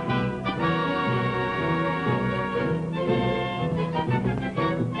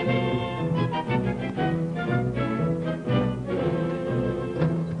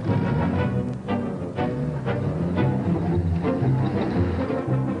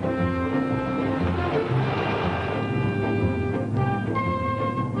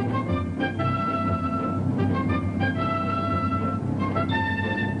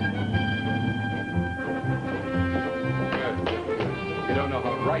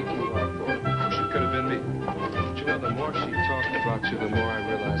 Right you are for it. She could have been me. But you know, the more she talked about you, the more I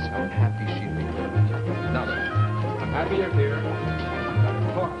realized how happy she'd be. Now then, I'm happier here. I've got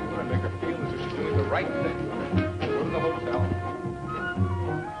to talk to her and make her feel as if she's doing the right thing. Go to the hotel.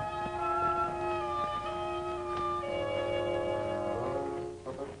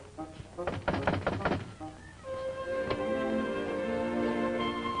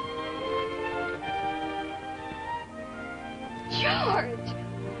 George!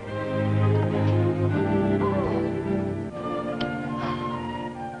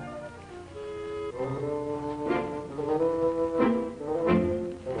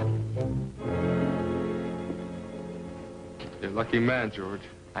 You're a lucky man, George.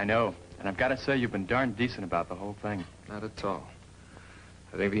 I know. And I've got to say, you've been darn decent about the whole thing. Not at all.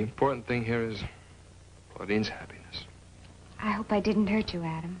 I think the important thing here is Claudine's happiness. I hope I didn't hurt you,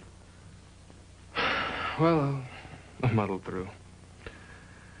 Adam. Well, I'll muddle through.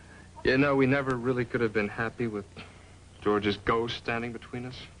 You know, we never really could have been happy with George's ghost standing between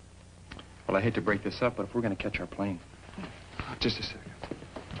us. Well, I hate to break this up, but if we're going to catch our plane... Just a second.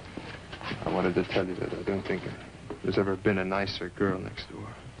 I wanted to tell you that I don't think there's ever been a nicer girl next door.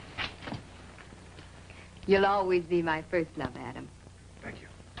 You'll always be my first love, Adam. Thank you.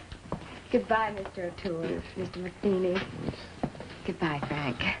 Goodbye, Mr. O'Toole, Mr. Matheny. Goodbye,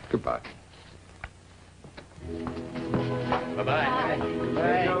 Frank. Goodbye. Bye-bye.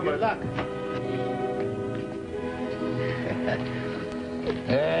 Goodbye. Good luck.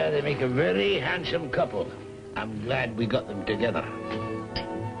 They make a very handsome couple. I'm glad we got them together.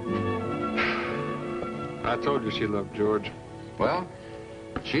 I told you she loved George. Well,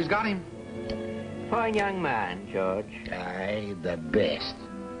 she's got him. Fine young man, George. Aye, the best.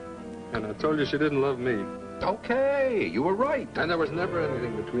 And I told you she didn't love me. Okay, you were right. And there was never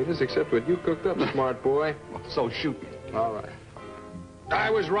anything between us except what you cooked up, smart boy. So shoot me. All right. I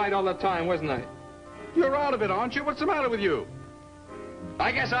was right all the time, wasn't I? You're out of it, aren't you? What's the matter with you?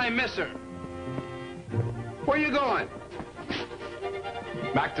 I guess I miss her. Where are you going?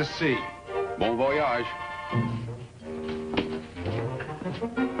 Back to sea. Bon voyage.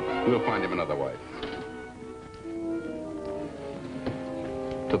 We'll find him another wife.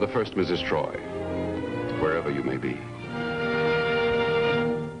 To the first Mrs. Troy, wherever you may be.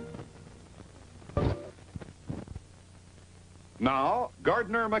 Now,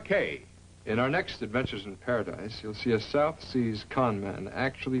 Gardner McKay. In our next Adventures in Paradise, you'll see a South Seas con man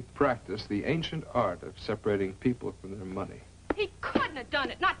actually practice the ancient art of separating people from their money. He couldn't have done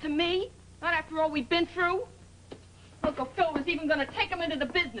it, not to me. Not after all we've been through. Uncle Phil was even going to take him into the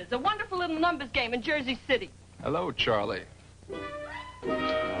business. A wonderful little numbers game in Jersey City. Hello, Charlie.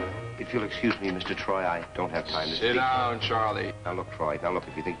 If you'll excuse me, Mr. Troy, I don't have time to Sit speak. down, Charlie. Now, look, Troy, now, look,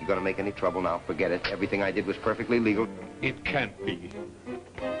 if you think you're going to make any trouble now, forget it. Everything I did was perfectly legal. It can't be.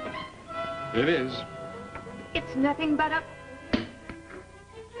 It is. It's nothing but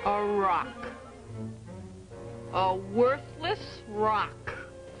A rock. A worthless rock.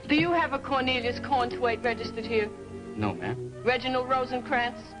 Do you have a Cornelius Cornthwaite registered here? No, ma'am. Reginald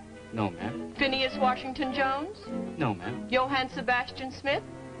Rosencrantz? No, ma'am. Phineas Washington Jones? No, ma'am. Johann Sebastian Smith?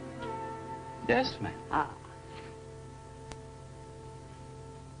 Yes, ma'am. Ah.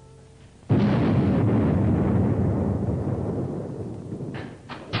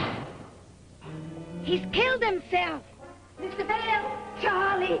 He's killed himself. Mr. Bale!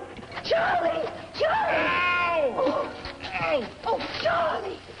 Charlie! Charlie! Charlie! Ow! Oh, ow! Oh,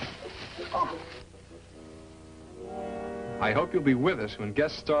 Charlie! Oh. I hope you'll be with us when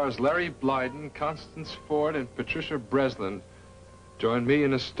guest stars Larry Blyden, Constance Ford, and Patricia Breslin join me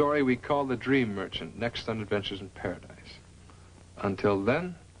in a story we call The Dream Merchant, next on Adventures in Paradise. Until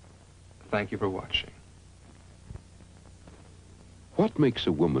then, thank you for watching. What makes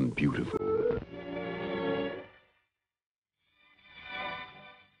a woman beautiful?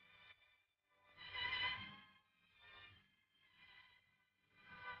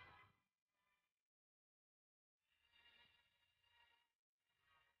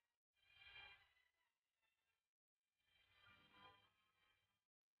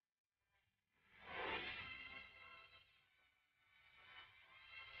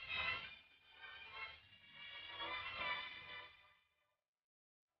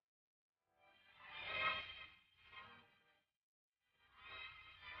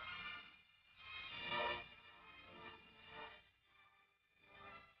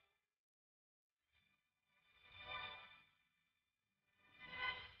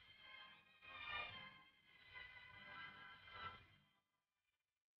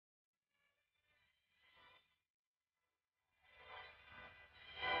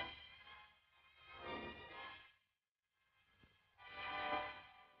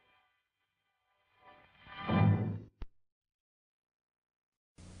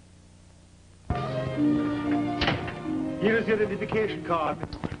 Here is your identification card.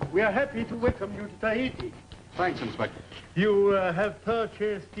 We are happy to welcome you to Tahiti. Thanks, Inspector. You have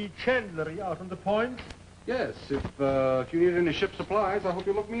purchased the chandlery out on the point? Yes, if you need any ship supplies, I hope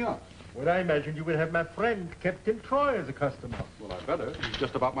you'll look me up. Well, I imagine you will have my friend, Captain Troy, as a customer. Well, I'd better. He's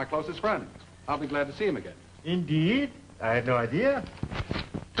just about my closest friend. I'll be glad to see him again. Indeed? I had no idea.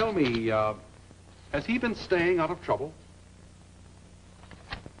 Tell me, has he been staying out of trouble?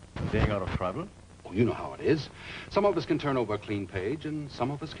 Staying out of trouble? Oh, you know how it is. Some of us can turn over a clean page, and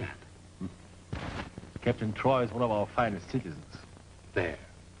some of us can't. Captain Troy is one of our finest citizens. There.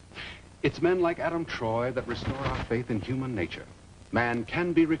 It's men like Adam Troy that restore our faith in human nature. Man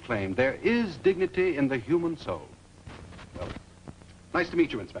can be reclaimed. There is dignity in the human soul. Well, nice to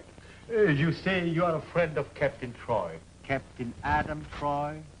meet you, Inspector. You say you are a friend of Captain Troy. Captain Adam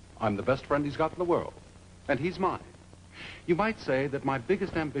Troy? I'm the best friend he's got in the world, and he's mine. You might say that my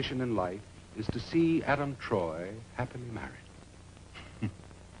biggest ambition in life is to see Adam Troy happily married.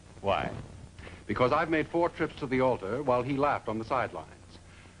 Why? Because I've made 4 trips to the altar while he laughed on the sidelines.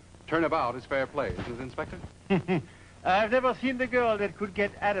 Turnabout is fair play, isn't it, Inspector? I've never seen the girl that could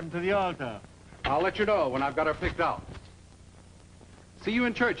get Adam to the altar. I'll let you know when I've got her picked out. See you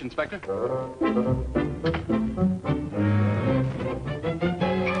in church, Inspector.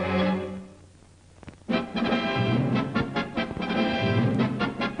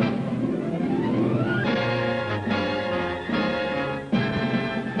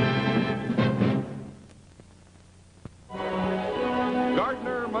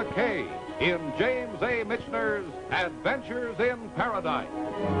 Gardner McKay in James A. Michener's Adventures in Paradise.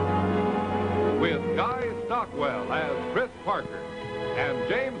 With Guy Stockwell as Chris Parker and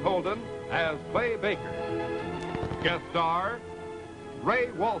James Holden as Clay Baker. Guest star, Ray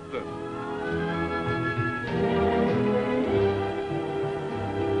Walston.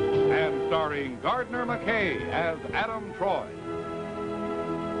 And starring Gardner McKay as Adam Troy.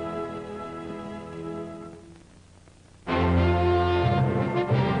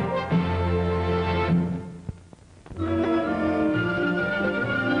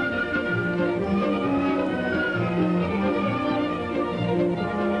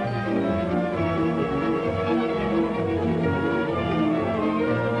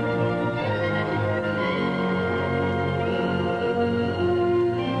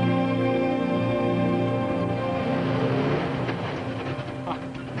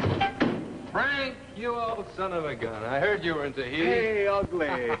 Son of a gun. I heard you were in Tahiti. Hey,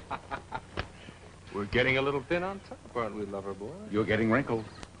 ugly. We're getting a little thin on top, aren't we, lover boy? You're getting wrinkled.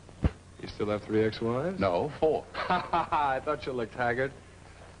 You still have 3 ex-wives? No, 4. I thought you looked haggard.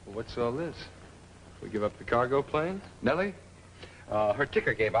 Well, what's all this? We give up the cargo plane? Nellie? Her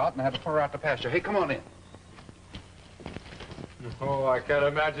ticker gave out, and I had to put her out to pasture. Hey, come on in. Oh, I can't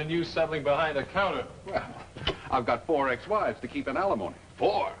imagine you settling behind a counter. Well, I've got 4 ex-wives to keep in alimony.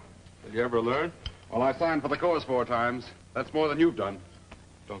 4? Did you ever learn? Well, I signed for the course 4 times. That's more than you've done.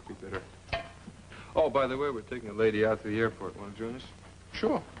 Don't be bitter. Oh, by the way, we're taking a lady out to the airport. Want to join us?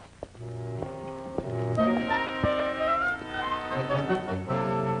 Sure.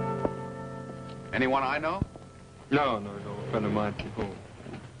 Anyone I know? No. A friend of mine from home.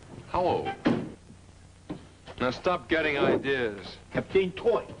 How old? Now stop getting ideas. Captain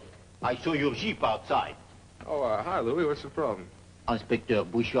Troy, I saw your jeep outside. Oh, hi, Louis. What's the problem? Inspector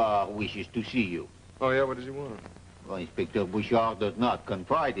Bouchard wishes to see you. Oh, yeah? What does he want? Well, Inspector Bouchard does not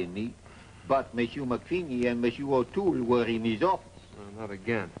confide in me, but Monsieur McFeeny and Monsieur O'Toole were in his office. Not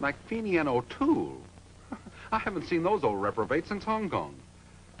again. McFeeny and O'Toole? I haven't seen those old reprobates since Hong Kong.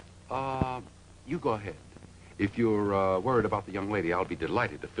 You go ahead. If you're worried about the young lady, I'll be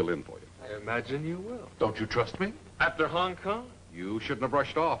delighted to fill in for you. I imagine you will. Don't you trust me? After Hong Kong? You shouldn't have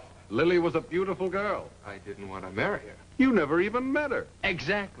rushed off. Lily was a beautiful girl. I didn't want to marry her. You never even met her.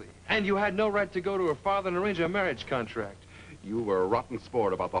 Exactly. And you had no right to go to her father and arrange a marriage contract. You were a rotten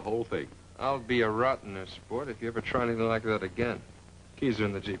sport about the whole thing. I'll be a rottener sport if you ever try anything like that again. Keys are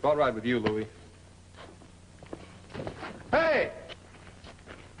in the Jeep. I'll ride with you, Louis. Hey!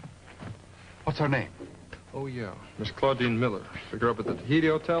 What's her name? Oh, yeah. Miss Claudine Miller. Pick her up at the Tahiti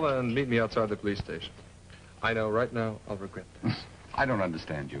Hotel and meet me outside the police station. I know right now I'll regret this. I don't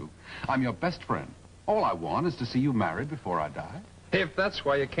understand you. I'm your best friend. All I want is to see you married before I die. If that's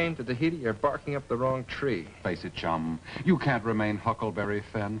why you came to Tahiti, you're barking up the wrong tree. Face it, chum. You can't remain Huckleberry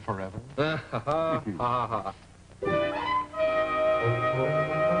Finn forever. Ha ha ha ha.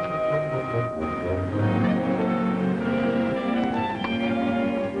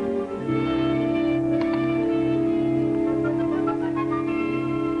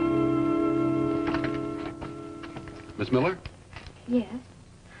 Miss Miller? Yes?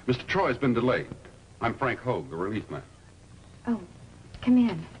 Mr. Troy's been delayed. I'm Frank Hogue, the relief man. Oh, come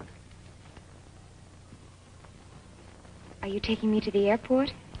in. Are you taking me to the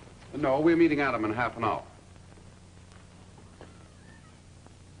airport? No, we're meeting Adam in half an hour.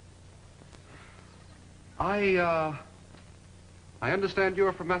 I understand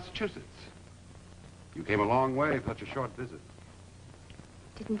you're from Massachusetts. You came a long way for such a short visit.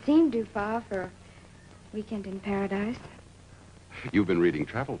 Didn't seem too far for a weekend in paradise. You've been reading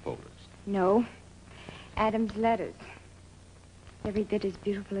travel folders. No. Adam's letters. Every bit as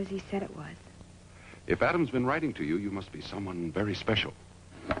beautiful as he said it was. If Adam's been writing to you, you must be someone very special.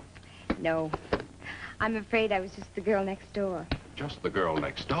 No. I'm afraid I was just the girl next door. Just the girl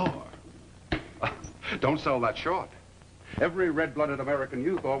next door. Don't sell that short. Every red-blooded American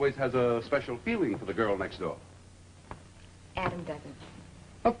youth always has a special feeling for the girl next door. Adam doesn't.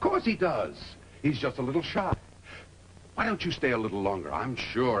 Of course he does. He's just a little shy. Why don't you stay a little longer? I'm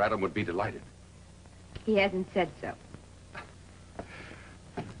sure Adam would be delighted. He hasn't said so.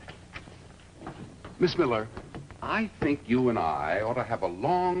 Miss Miller, I think you and I ought to have a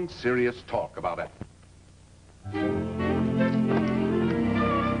long, serious talk about it.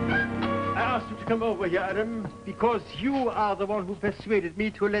 I asked you to come over here, Adam, because you are the one who persuaded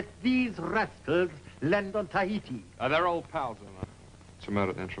me to let these rascals land on Tahiti. They're old pals, Emma. What's the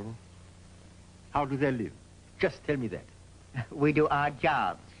matter, Trouble? How do they live? Just tell me that. We do our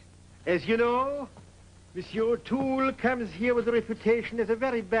jobs. As you know, Monsieur O'Toole comes here with a reputation as a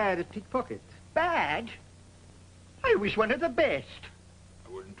very bad pickpocket. Bad? I was one of the best. I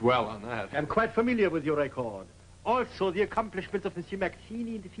wouldn't dwell on that. I'm quite familiar with your record. Also, the accomplishments of Monsieur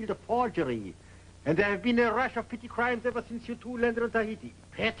McFeeny in the field of forgery. And there have been a rush of petty crimes ever since you two landed on Tahiti.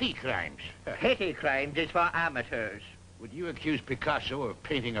 Petty crimes? Petty crimes is for amateurs. Would you accuse Picasso of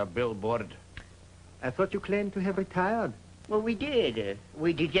painting a billboard? I thought you claimed to have retired. Well, we did.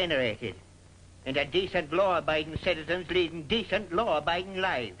 We degenerated. And a decent, law-abiding citizens leading decent, law-abiding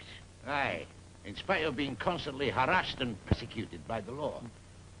lives. Aye, in spite of being constantly harassed and persecuted by the law.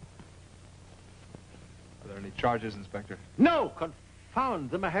 Are there any charges, Inspector? No, confound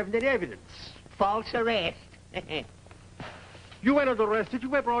them. I haven't any evidence. False arrest. You were not arrested. You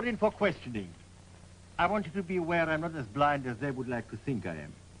were brought in for questioning. I want you to be aware I'm not as blind as they would like to think I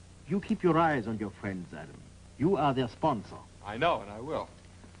am. You keep your eyes on your friends, Adam. You are their sponsor. I know, and I will.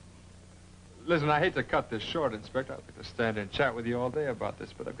 Listen, I hate to cut this short, Inspector. I'd like to stand and chat with you all day about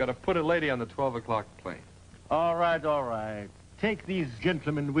this, but I've got to put a lady on the 12 o'clock plane. All right, all right. Take these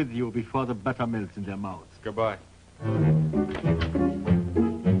gentlemen with you before the butter melts in their mouths. Goodbye. Well,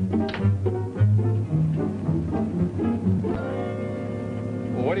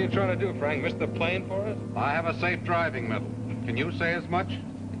 what are you trying to do, Frank? Miss the plane for us? I have a safe driving medal. Can you say as much?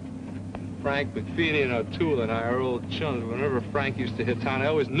 Frank McFeeny and O'Toole and I are old chums. Whenever Frank used to hit town, I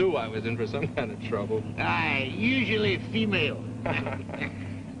always knew I was in for some kind of trouble. Aye, usually female.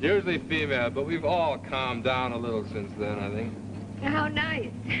 Usually female, but we've all calmed down a little since then, I think. How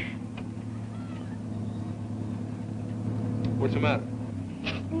nice. What's the matter?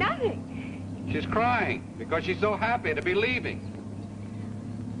 Nothing. She's crying because she's so happy to be leaving.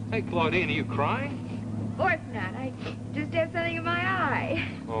 Hey, Claudine, are you crying? Of course not. I just have something in my eye.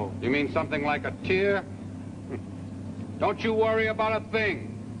 Oh. You mean something like a tear? Don't you worry about a thing.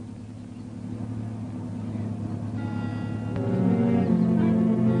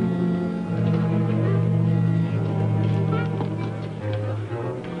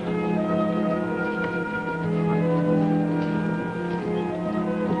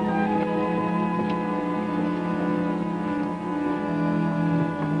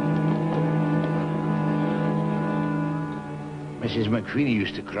 Mrs. McFeeny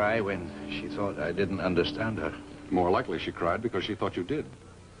used to cry when she thought I didn't understand her. More likely she cried because she thought you did.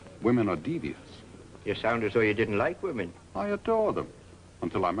 Women are devious. You sound as though you didn't like women. I adore them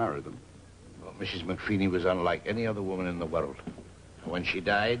until I married them. Well, Mrs. McFeeny was unlike any other woman in the world. When she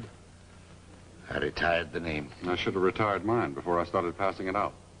died, I retired the name. I should have retired mine before I started passing it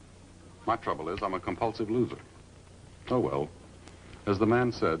out. My trouble is I'm a compulsive loser. Oh, well. As the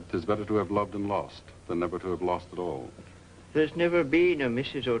man said, 'tis better to have loved and lost than never to have lost at all. There's never been a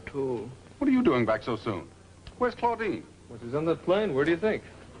Mrs. O'Toole. What are you doing back so soon? Where's Claudine? Well, she's on that plane. Where do you think?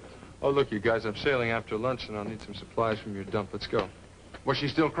 Oh, look, you guys, I'm sailing after lunch, and I'll need some supplies from your dump. Let's go. Was she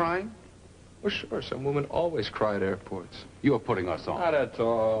still crying? Well, sure. Some women always cry at airports. You're putting us on. Not at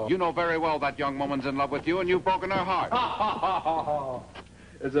all. You know very well that young woman's in love with you, and you've broken her heart.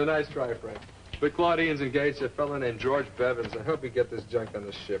 It's a nice try, Frank. But Claudine's engaged to a fellow named George Bevins. I hope you get this junk on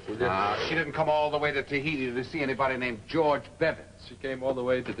the ship, will you? She didn't come all the way to Tahiti to see anybody named George Bevins. She came all the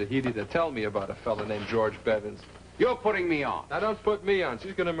way to Tahiti to tell me about a fellow named George Bevins. You're putting me on. Now, don't put me on.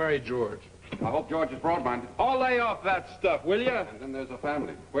 She's going to marry George. I hope George is broad-minded. Oh, lay off that stuff, will you? And then there's a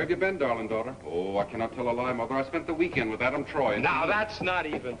family. Where have you been, darling daughter? Oh, I cannot tell a lie, Mother. I spent the weekend with Adam Troy. Now, that's not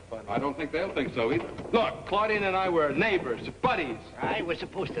even funny. I don't think they'll think so either. Look, Claudine and I were neighbors, buddies. I was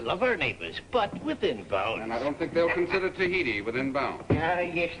supposed to love our neighbors, but within bounds. And I don't think they'll consider Tahiti within bounds. Ah,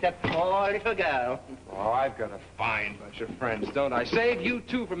 yes, that poor little girl. Oh, I've got a fine bunch of friends, don't I? Saved you,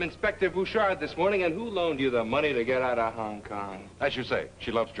 too, from Inspector Bouchard this morning, and who loaned you the money to get out of Hong Kong? As you say,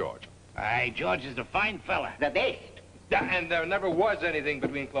 she loves George. Aye, George is a fine fella. The best. And there never was anything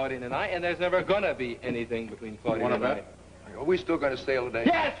between Claudine and I, and there's never gonna be anything between Claudine and I. Are we still going to sail today?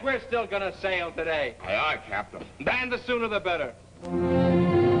 Yes, we're still gonna sail today. Aye, aye, Captain. And the sooner the better.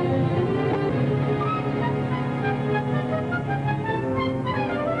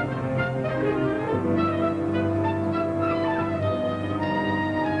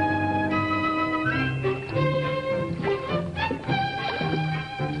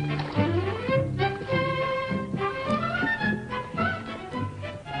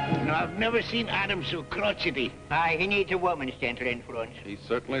 I've never seen Adam so crotchety. Aye, he needs a woman's gentle influence. He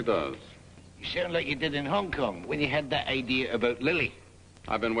certainly does. You sound like you did in Hong Kong when you had that idea about Lily.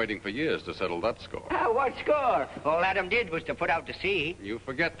 I've been waiting for years to settle that score. What score? All Adam did was to put out to sea. You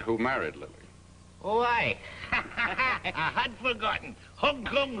forget who married Lily. Oh, aye. I had forgotten. Hong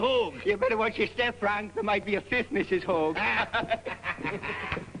Kong Hogue. You better watch your step, Frank. There might be a fifth Mrs. Hogue.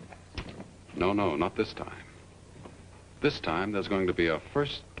 No, not this time. This time there's going to be a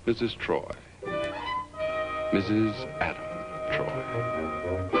first Mrs. Troy. Mrs. Adam Troy.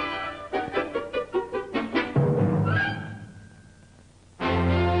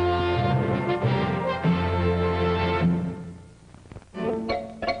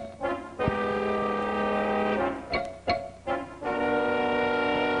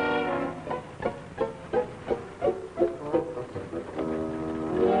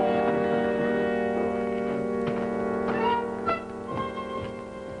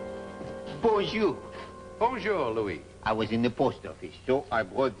 Bonjour. Bonjour, Louis. I was in the post office, so I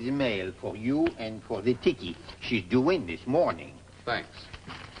brought the mail for you and for the TIKI. She's due in this morning. Thanks.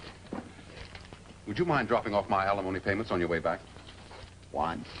 Would you mind dropping off my alimony payments on your way back?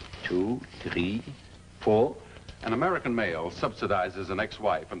 1, 2, 3, 4. An American male subsidizes an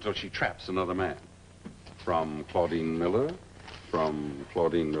ex-wife until she traps another man. From Claudine Miller, from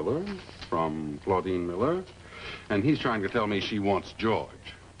Claudine Miller, from Claudine Miller. And he's trying to tell me she wants George.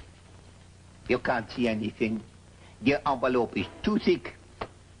 You can't see anything. The envelope is too thick.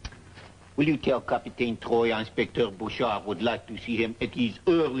 Will you tell Captain Troy Inspector Bouchard would like to see him at his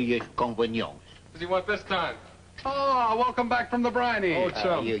earliest convenience? What does he want this time? Oh, welcome back from the briny. Oh,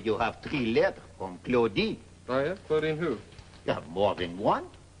 chum. You have 3 letters from Claudine. Oh, yeah? Claudine who? You have more than one?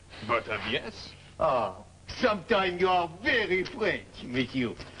 But yes. Oh, sometimes you are very French,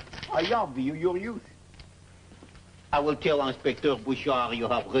 monsieur. I envy you your youth. I will tell Inspector Bouchard you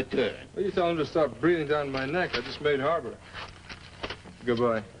have returned. Well, you tell him to stop breathing down my neck. I just made harbor.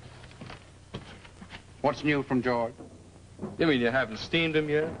 Goodbye. What's new from George? You mean you haven't steamed him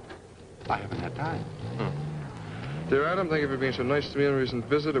yet? I haven't had time. Dear Adam, thank you for being so nice to me on a recent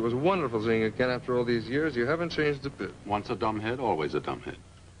visit. It was wonderful seeing you again after all these years. You haven't changed a bit. Once a dumbhead, always a dumbhead.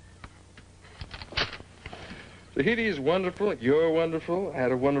 Tahiti is wonderful. You're wonderful. I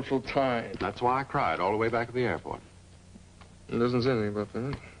had a wonderful time. That's why I cried all the way back at the airport. It doesn't say anything about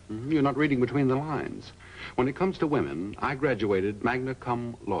that. You're not reading between the lines. When it comes to women, I graduated magna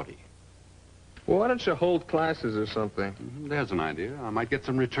cum laude. Well, why don't you hold classes or something? There's an idea. I might get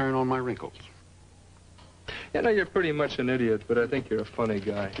some return on my wrinkles. Yeah, no, you're pretty much an idiot, but I think you're a funny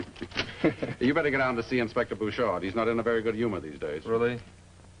guy. You better get down to see Inspector Bouchard. He's not in a very good humor these days. Really?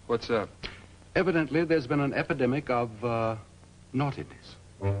 What's up? Evidently, there's been an epidemic of, naughtiness.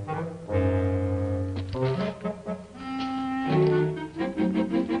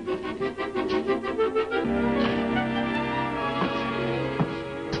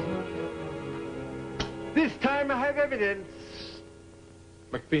 This time I have evidence.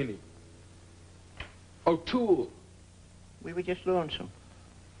 McFeeny. O'Toole. We were just lonesome.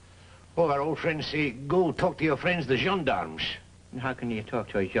 Oh, our old friends say, go talk to your friends, the gendarmes. And how can you talk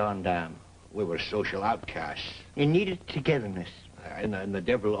to a gendarme? We were social outcasts. You needed togetherness. And the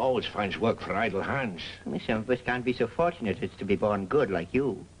devil always finds work for idle hands. I mean, some of us can't be so fortunate as to be born good like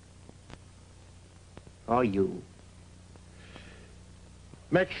you. Or you.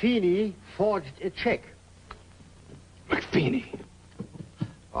 McFeeny forged a check. McFeeny.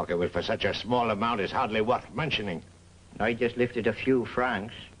 Okay, well, for such a small amount, it's hardly worth mentioning. I just lifted a few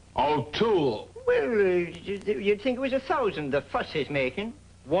francs. O'Toole. Well, you'd think it was 1,000 the fuss is making.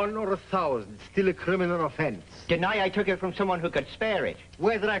 1 or 1,000, still a criminal offense. Deny I took it from someone who could spare it.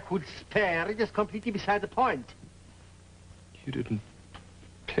 Whether I could spare it is completely beside the point. You didn't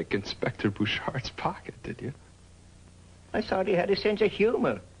pick Inspector Bouchard's pocket, did you? I thought he had a sense of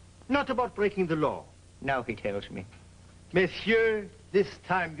humor. Not about breaking the law. Now he tells me. Monsieur, this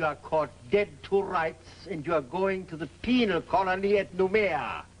time you are caught dead to rights and you are going to the penal colony at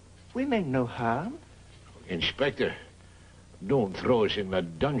Nouméa. We meant no harm. Inspector, don't throw us in the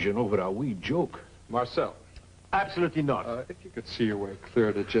dungeon over a wee joke. Marcel. Absolutely not. If you could see your way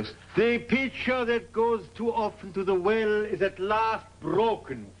clear to just... The pitcher that goes too often to the well is at last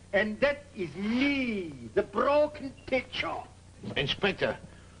broken. And that is me, the broken pitcher. Inspector,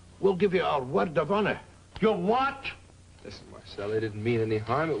 we'll give you our word of honor. Your what? Listen, Marcel, they didn't mean any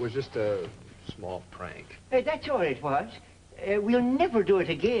harm. It was just a small prank. That's all it was. We'll never do it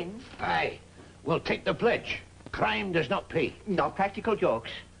again. Aye, we'll take the pledge. Crime does not pay. No practical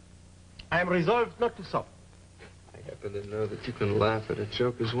jokes. I am resolved not to suffer. I happen to know that you can laugh at a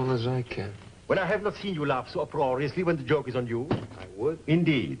joke as well as I can. Well, I have not seen you laugh so uproariously when the joke is on you. I would.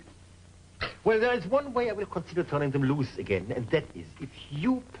 Indeed. Well, there is one way I will consider turning them loose again, and that is if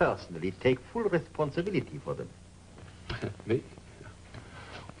you personally take full responsibility for them. Me?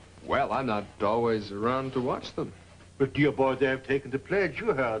 Well, I'm not always around to watch them. But, dear boy, they have taken the pledge.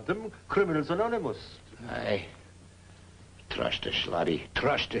 You heard them. Criminals Anonymous. Aye. Trust us, laddie.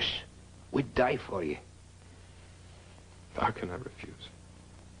 Trust us. We'd die for you. How can I refuse?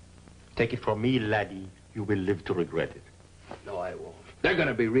 Take it from me, laddie. You will live to regret it. No, I won't. They're going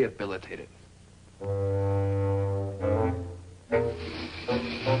to be rehabilitated. Now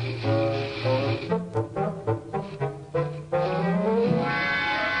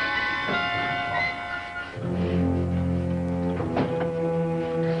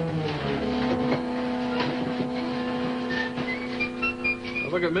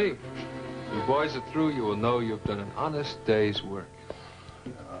look at me. You boys are through. You will know you've done an honest day's work.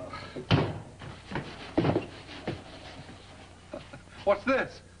 What's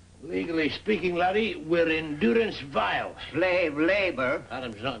this? Legally speaking, laddie, we're endurance vile. Slave labor.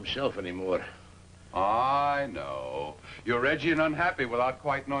 Adam's not himself anymore. I know. You're edgy and unhappy without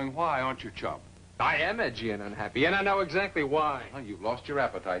quite knowing why, aren't you, chum? I am edgy and unhappy, and I know exactly why. Well, you've lost your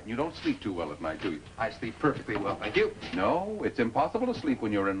appetite, and you don't sleep too well at night, do you? I sleep perfectly well, thank you. No, it's impossible to sleep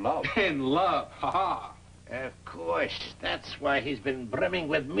when you're in love. In love, ha-ha. Of course. That's why he's been brimming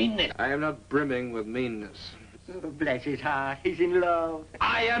with meanness. I am not brimming with meanness. Oh, bless his heart. He's in love.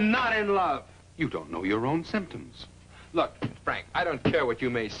 I am not in love. You don't know your own symptoms. Look, Frank, I don't care what you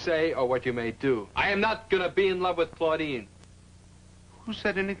may say or what you may do. I am not going to be in love with Claudine. Who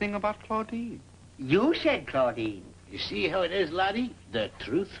said anything about Claudine? You said Claudine. You see how it is, laddie? The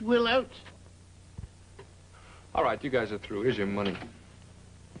truth will out. All right, you guys are through. Here's your money.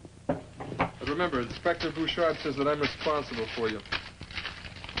 But remember, Inspector Bouchard says that I'm responsible for you.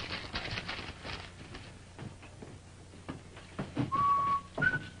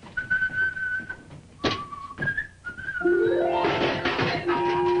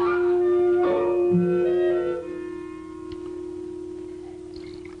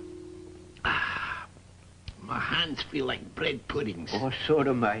 My hands feel like bread puddings. Oh, so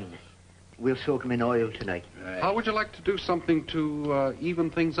do mine. We'll soak him in oil tonight. How would you like to do something to even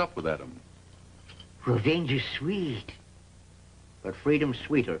things up with Adam? Revenge is sweet, but freedom's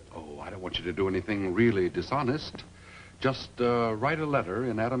sweeter. Oh, I don't want you to do anything really dishonest. Just write a letter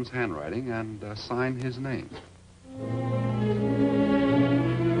in Adam's handwriting and sign his name.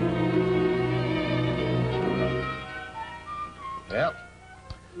 Well,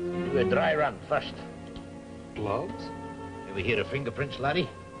 do a dry run first. Gloves? Ever hear of fingerprints, laddie?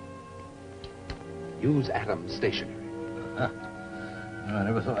 Use Adam's stationery. Huh. No, I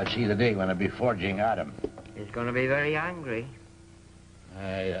never thought I'd see the day when I'd be forging Adam. He's going to be very angry.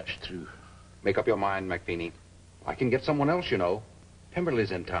 Aye, that's true. Make up your mind, McFeeny. I can get someone else, you know.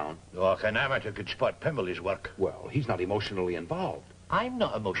 Pemberley's in town. Oh, an amateur could spot Pemberley's work. Well, he's not emotionally involved. I'm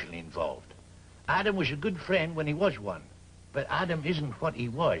not emotionally involved. Adam was a good friend when he was one. But Adam isn't what he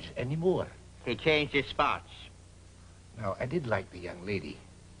was anymore. He changed his spots. Now, I did like the young lady.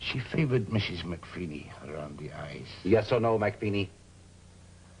 She favored Mrs. McFeeny around the eyes. Yes or no, McFeeny?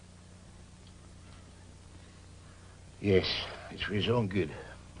 Yes, it's for his own good.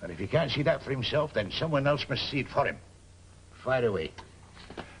 And if he can't see that for himself, then someone else must see it for him. Fire away.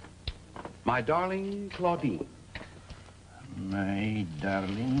 My darling Claudine. My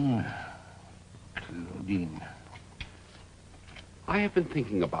darling Claudine. I have been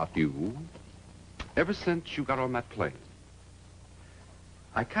thinking about you ever since you got on that plane.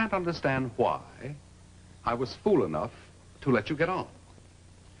 I can't understand why I was fool enough to let you get on.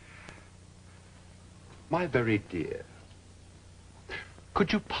 My very dear,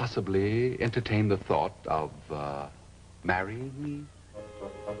 could you possibly entertain the thought of marrying me?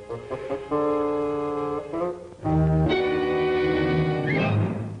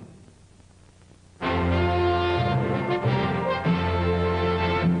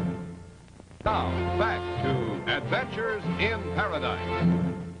 Now, back to Adventures in Paradise.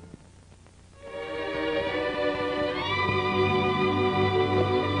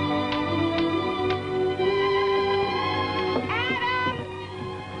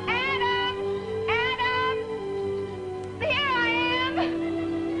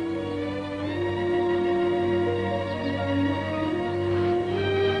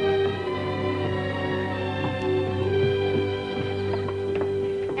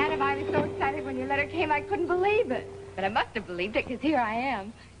 I couldn't believe it. But I must have believed it, because here I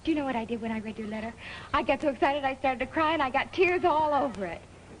am. Do you know what I did when I read your letter? I got so excited I started to cry, and I got tears all over it.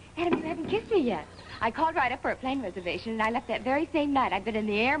 Adam, you haven't kissed me yet. I called right up for a plane reservation, and I left that very same night. I've been in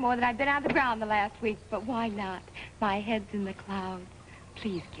the air more than I've been on the ground the last week. But why not? My head's in the clouds.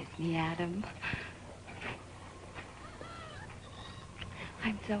 Please kiss me, Adam.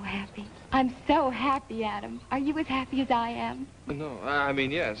 I'm so happy. I'm so happy, Adam. Are you as happy as I am? No, I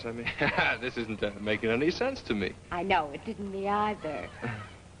mean, yes. I mean, this isn't making any sense to me. I know, it didn't me either.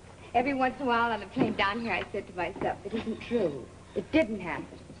 Every once in a while on the plane down here, I said to myself, it isn't true. It didn't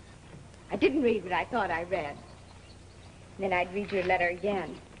happen. I didn't read what I thought I read. And then I'd read your letter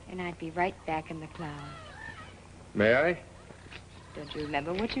again, and I'd be right back in the clouds. May I? Don't you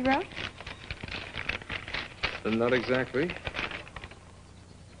remember what you wrote? Not exactly.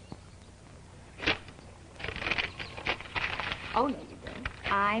 Oh, no, you don't.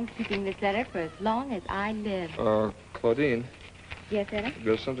 I'm keeping this letter for as long as I live. Claudine. Yes, Adam?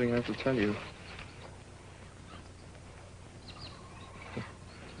 There's something I have to tell you.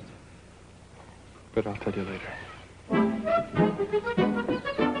 But I'll tell you later.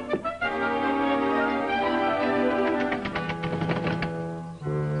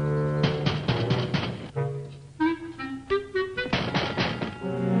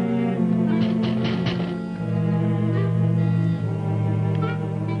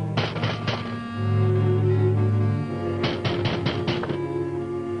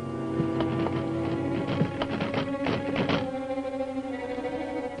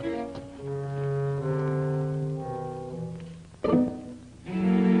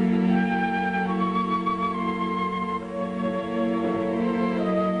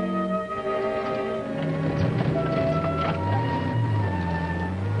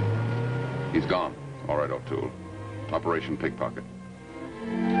 He's gone. All right, O'Toole. Operation Pickpocket.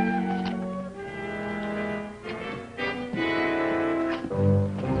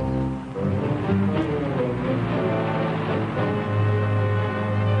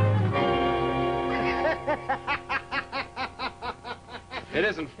 It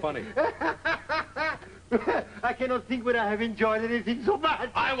isn't funny. I cannot think when I have enjoyed anything so much.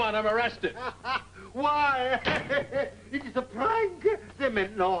 I want him arrested. Why? It is a prank. They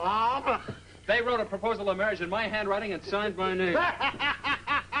meant no harm. They wrote a proposal of marriage in my handwriting and signed my name.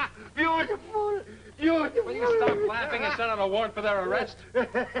 Beautiful. Beautiful. Will you stop laughing and send out a warrant for their arrest?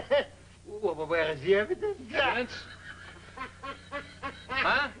 Well, where is the evidence? Evidence?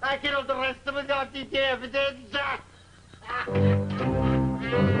 Huh? I cannot arrest them without the evidence.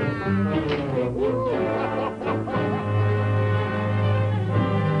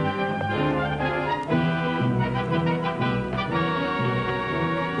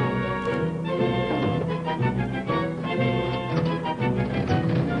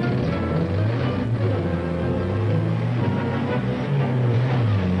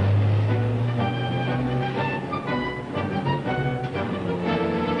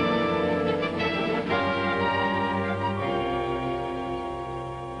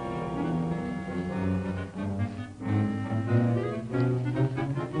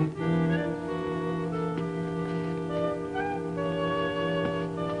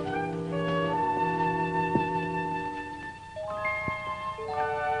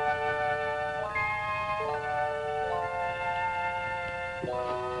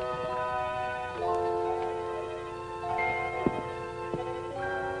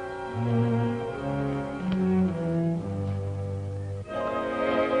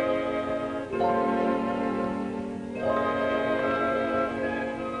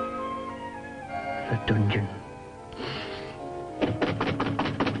 The dungeon.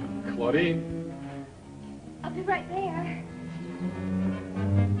 Claudine. I'll be right there.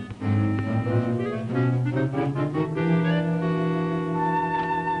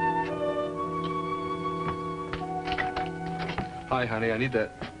 Hi, honey. I need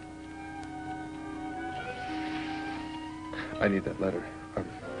that letter.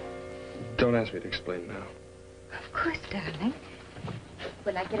 Don't ask me to explain now. Of course, darling.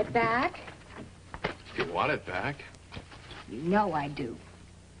 Will I get it back? If you want it back. You know I do.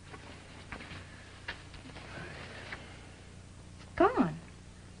 Gone.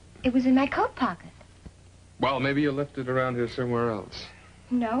 It was in my coat pocket. Well, maybe you left it around here somewhere else.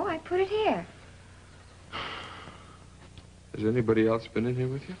 No, I put it here. Has anybody else been in here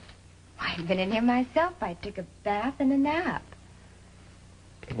with you? I've been in here myself. I took a bath and a nap.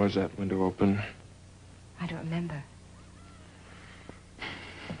 Was that window open? I don't remember.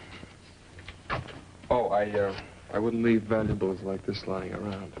 Oh, I wouldn't leave valuables like this lying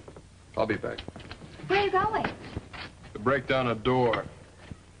around. I'll be back. Where are you going? To break down a door.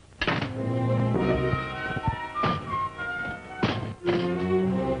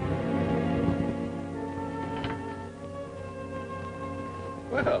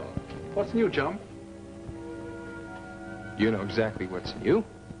 Well, what's new, chum? You know exactly what's new.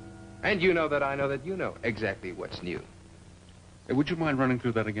 And you know that I know that you know exactly what's new. Hey, would you mind running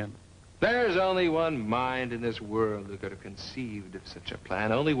through that again? There's only one mind in this world that could have conceived of such a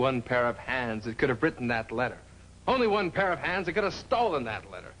plan. Only one pair of hands that could have written that letter. Only one pair of hands that could have stolen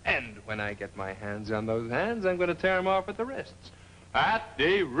that letter. And when I get my hands on those hands, I'm going to tear them off at the wrists. At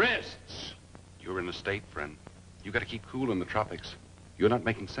the wrists! You're in a state, friend. You got to keep cool in the tropics. You're not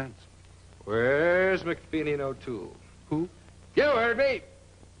making sense. Where's McPhee and O'Toole? Who? You heard me!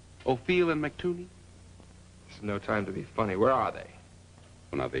 O'Feel and McTooney? It's no time to be funny. Where are they?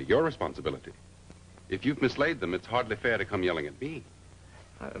 Well, now, they're your responsibility. If you've mislaid them, it's hardly fair to come yelling at me.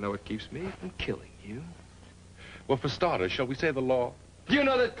 I don't know what keeps me from killing you. Well, for starters, shall we say the law? Do you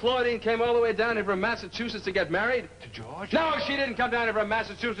know that Claudine came all the way down here from Massachusetts to get married? To George? No, she didn't come down here from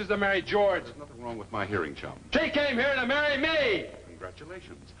Massachusetts to marry George. There's nothing wrong with my hearing, chum. She came here to marry me.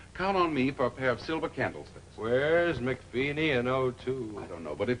 Congratulations. Count on me for a pair of silver candlesticks. Where's McPhee and O'Toole? I don't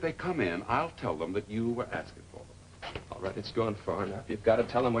know, but if they come in, I'll tell them that you were asking for them. All right, it's gone far enough. You've got to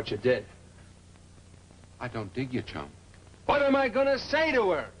tell them what you did. I don't dig you, chum. What am I going to say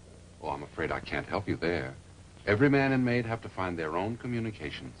to her? Oh, I'm afraid I can't help you there. Every man and maid have to find their own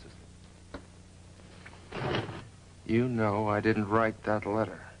communication system. You know I didn't write that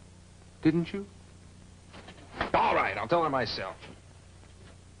letter. Didn't you? All right, I'll tell her myself.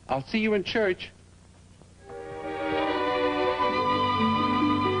 I'll see you in church.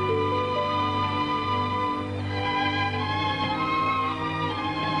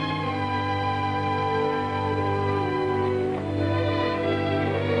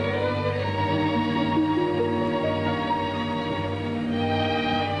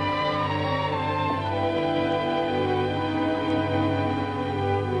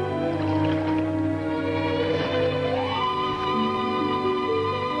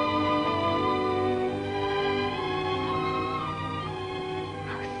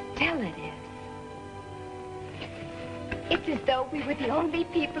 It's as though we were the only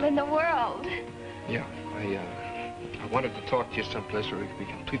people in the world. Yeah, I wanted to talk to you someplace where we could be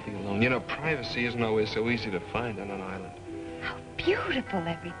completely alone. You know, privacy isn't always so easy to find on an island. How beautiful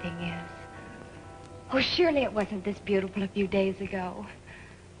everything is. Oh, surely it wasn't this beautiful a few days ago.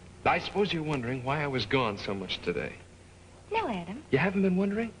 I suppose you're wondering why I was gone so much today. No, Adam. You haven't been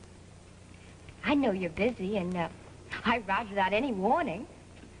wondering? I know you're busy, and I arrived without any warning.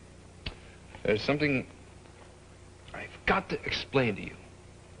 There's something I've got to explain to you.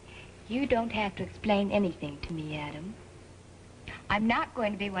 You don't have to explain anything to me, Adam. I'm not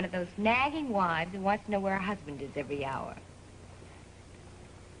going to be one of those nagging wives who wants to know where her husband is every hour.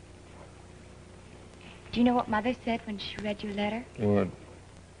 Do you know what Mother said when she read your letter? What?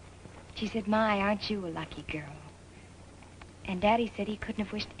 She said, "My, aren't you a lucky girl?" And Daddy said he couldn't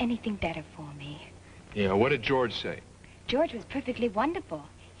have wished anything better for me. Yeah, what did George say? George was perfectly wonderful.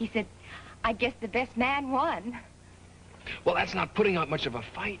 He said, "I guess the best man won." Well, that's not putting up much of a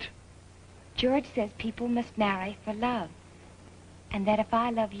fight. George says people must marry for love. And that if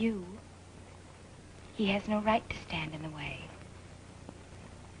I love you, he has no right to stand in the way.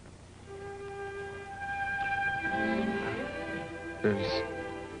 There's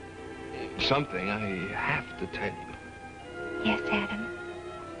something I have to tell you. Yes, Adam?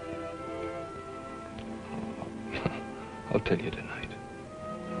 I'll tell you tonight.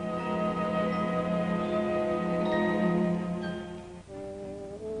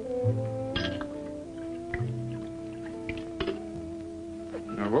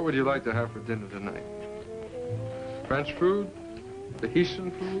 Now, what would you like to have for dinner tonight? French food?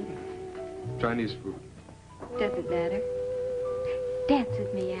 Tahitian food? Chinese food? Doesn't matter. Dance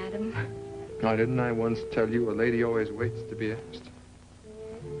with me, Adam. Now, didn't I once tell you a lady always waits to be asked?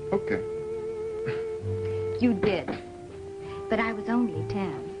 Okay. You did. But I was only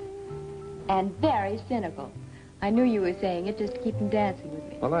 10. And very cynical. I knew you were saying it just to keep him dancing with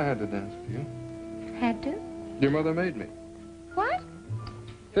me. Well, I had to dance with you. Had to? Your mother made me. What?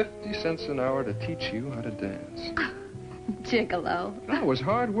 50 cents an hour to teach you how to dance. Gigolo. That was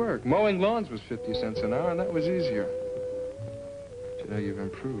hard work. Mowing lawns was 50 cents an hour, and that was easier. But you know, you've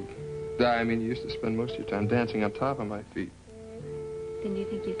improved. I mean, you used to spend most of your time dancing on top of my feet. Then you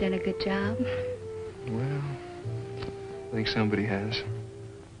think you've done a good job? Well, I think somebody has.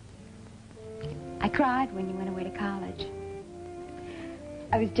 I cried when you went away to college.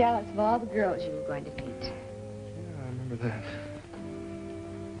 I was jealous of all the girls you were going to meet. Yeah, I remember that.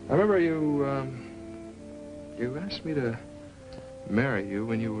 I remember you, you asked me to marry you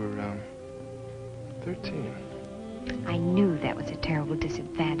when you were, 13. I knew that was a terrible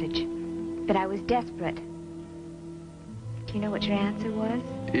disadvantage, but I was desperate. Do you know what your answer was?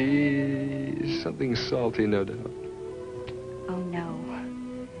 Something salty, no doubt. Oh, no.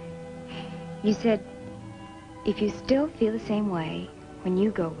 You said, if you still feel the same way when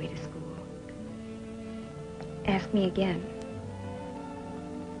you go away to school, ask me again.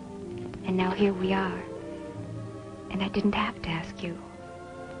 And now here we are. And I didn't have to ask you.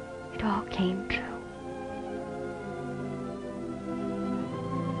 It all came true.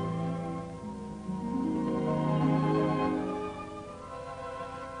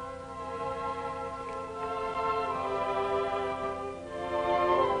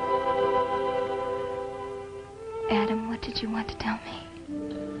 Adam, what did you want to tell me?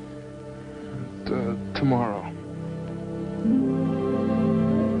 Tomorrow.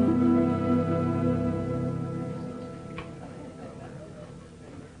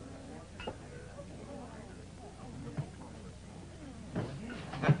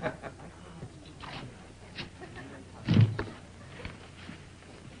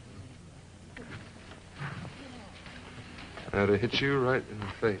 Now, to hit you right in the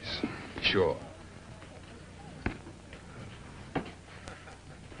face. Sure.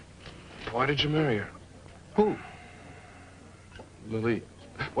 Why did you marry her? Who? Lily.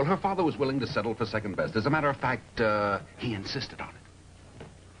 Well, her father was willing to settle for second best. As a matter of fact, he insisted on it.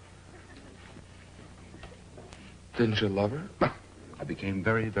 Didn't you love her? I became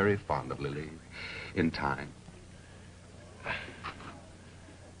very, very fond of Lily in time.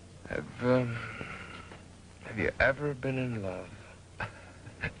 Have you ever been in love?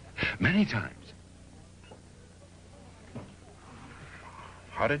 Many times.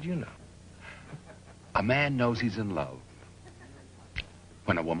 How did you know? A man knows he's in love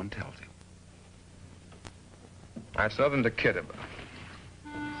when a woman tells him. That's nothing to kid about.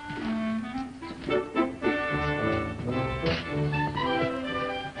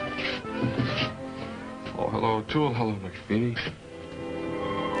 Oh, hello, O'Toole. Hello, McFeeny.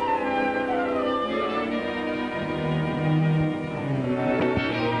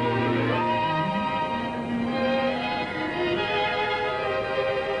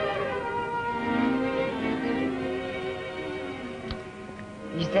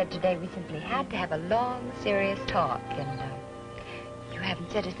 You said today we simply had to have a long, serious talk, and you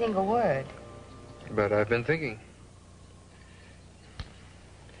haven't said a single word. But I've been thinking.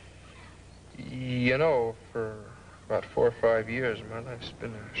 You know, for About 4 or 5 years, my life's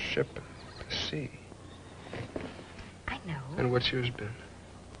been a ship at the sea. I know. And what's yours been?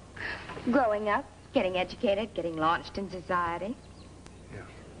 Growing up, getting educated, getting launched in society. Yeah.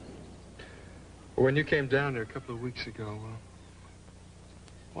 Well, when you came down there a couple of weeks ago,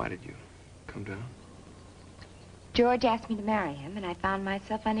 why did you come down? George asked me to marry him, and I found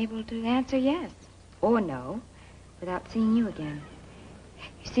myself unable to answer yes or no without seeing you again.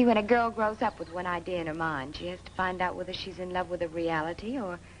 You see, when a girl grows up with one idea in her mind, she has to find out whether she's in love with a reality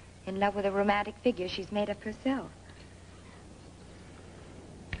or in love with a romantic figure she's made of herself.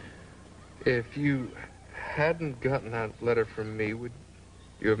 If you hadn't gotten that letter from me, would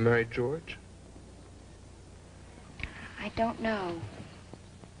you have married George? I don't know.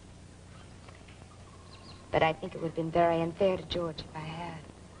 But I think it would have been very unfair to George if I had.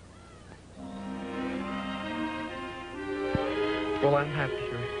 Well, I'm happy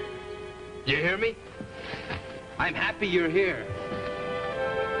you're here. You hear me? I'm happy you're here.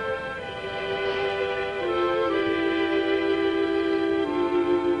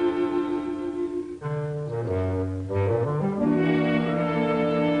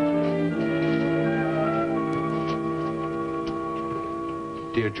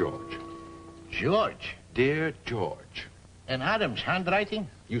 Dear George. George? Dear George. In Adam's handwriting?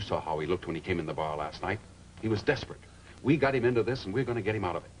 You saw how he looked when he came in the bar last night. He was desperate. We got him into this, and we're going to get him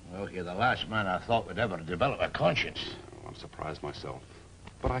out of it. Well, you're the last man I thought would ever develop a conscience. Oh, I'm surprised myself.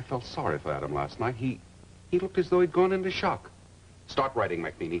 But I felt sorry for Adam last night. He looked as though he'd gone into shock. Start writing,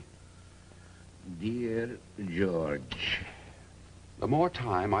 McNeely. Dear George. The more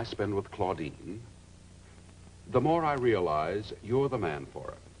time I spend with Claudine, the more I realize you're the man for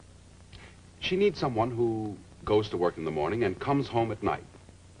her. She needs someone who goes to work in the morning and comes home at night.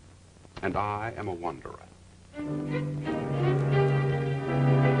 And I am a wanderer.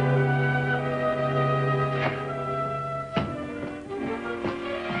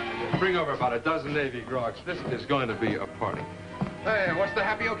 Bring over about a dozen Navy grogs. This is going to be a party. Hey, what's the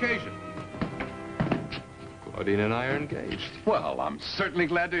happy occasion? Claudine and I are engaged. Well, I'm certainly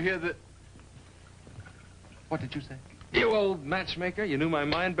glad to hear that. What did you say? You old matchmaker, you knew my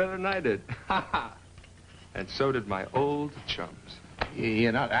mind better than I did. Ha ha. And so did my old chums.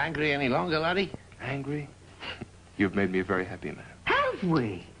 You're not angry any longer, laddie? Angry? You've made me a very happy man. Have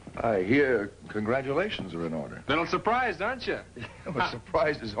we? I hear congratulations are in order. Little surprised, aren't you? But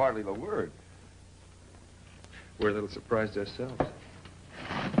surprised is hardly the word. We're a little surprised ourselves.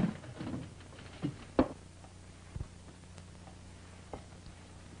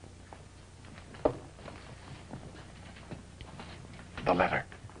 The letter.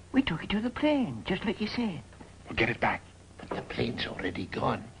 We took it to the plane, just like you said. We'll get it back. But the plane's already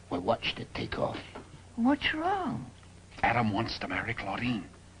gone. We watched it take off. What's wrong? Adam wants to marry Claudine.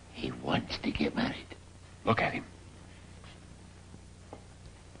 He wants to get married. Look at him.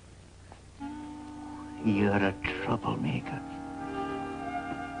 You're a troublemaker.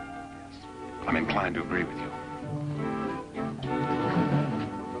 I'm inclined to agree with you.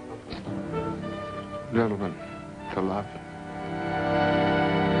 Gentlemen, to love.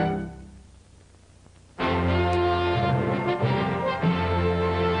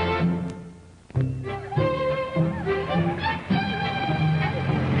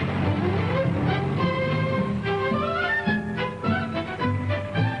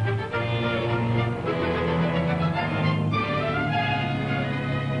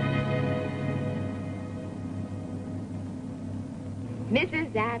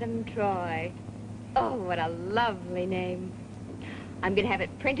 Mrs. Adam Troy. Oh, what a lovely name. I'm going to have it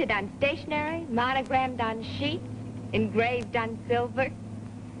printed on stationery, monogrammed on sheets, engraved on silver.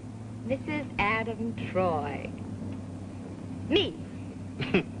 Mrs. Adam Troy. Me.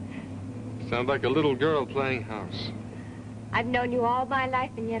 Sound like a little girl playing house. I've known you all my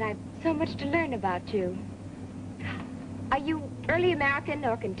life, and yet I've so much to learn about you. Are you early American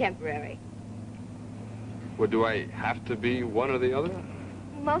or contemporary? Well, do I have to be one or the other?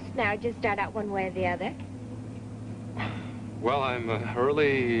 Most marriages start out one way or the other. Well, I'm an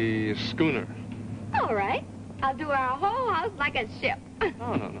early schooner. All right. I'll do our whole house like a ship.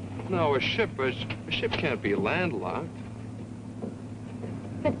 No. No, a ship can't be landlocked.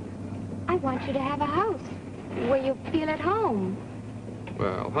 But I want you to have a house where you feel at home.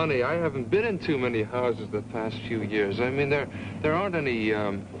 Well, honey, I haven't been in too many houses the past few years. I mean, there aren't any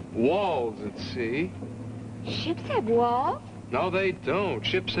walls at sea. Ships have walls? No, they don't.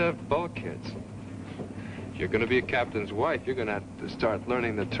 Ships have bulkheads. If you're going to be a captain's wife, you're going to have to start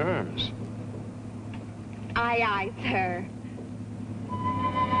learning the terms. Aye, aye, sir.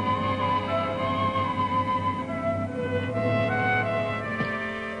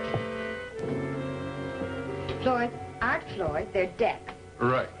 floors aren't floors, they're decks.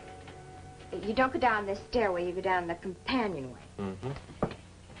 Right. You don't go down this stairway, you go down the companionway. Mm-hmm.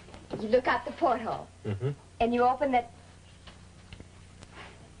 You look out the porthole. Mm-hmm. And you open the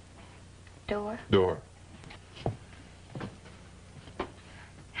door. Door.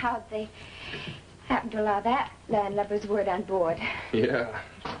 How'd they happen to allow that landlubber's word on board? Yeah.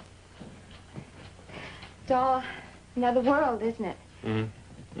 It's all another world, isn't it?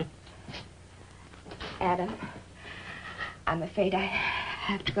 Mm-hmm. Adam, I'm afraid I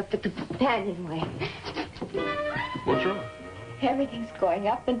have to go up the companionway. What's wrong? Everything's going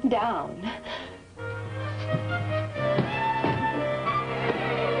up and down.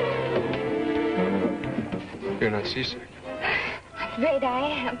 You're not seasick. I'm afraid I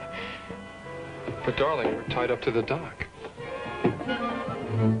am. But, darling, we're tied up to the dock.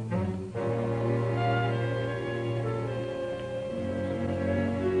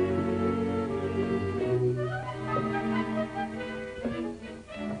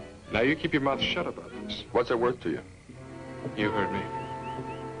 Now, you keep your mouth shut about this. What's it worth to you? You heard me.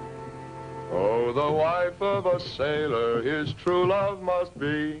 Oh, the wife of a sailor, his true love must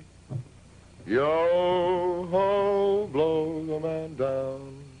be. Yo-ho, blow the man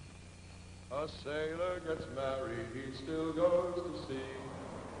down. A sailor gets married, he still goes to sea.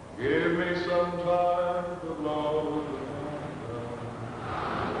 Give me some time to blow the man down.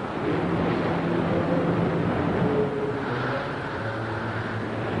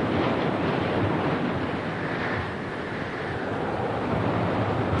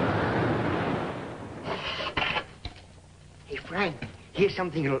 Hey, Frank, here's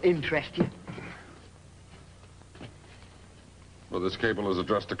something that'll interest you. Well, this cable is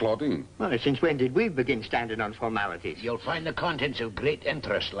addressed to Claudine. Well, since when did we begin standing on formalities? You'll find the contents of great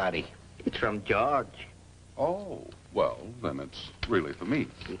interest, laddie. It's from George. Oh, well, then it's really for me.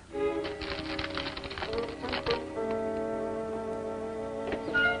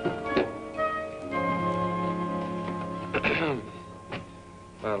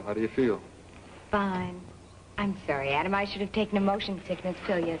 Well, how do you feel? Fine. I'm sorry, Adam. I should have taken a motion sickness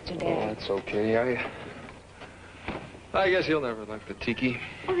pill yesterday. Oh, that's okay. I guess you'll never like the Tiki.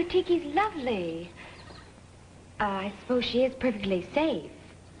 Oh, the Tiki's lovely. I suppose she is perfectly safe.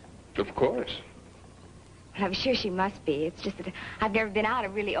 Of course. Well, I'm sure she must be. It's just that I've never been out a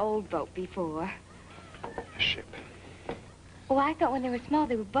really old boat before. A ship. Oh, I thought when they were small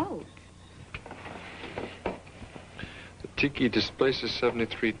they were boats. The Tiki displaces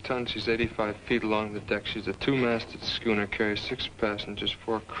 73 tons. She's 85 feet along the deck. She's a two-masted schooner, carries 6 passengers,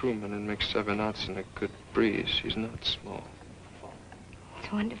 4 crewmen, and makes 7 knots in a good breeze. She's not small.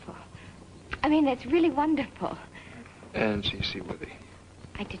 It's wonderful. I mean, that's really wonderful. And she's seaworthy.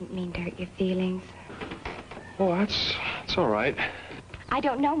 I didn't mean to hurt your feelings. Oh, that's all right. I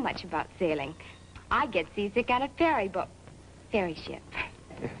don't know much about sailing. I get seasick on a ferry ship.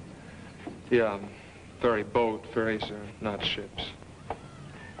 Yeah, ferry boat. Ferries are not ships.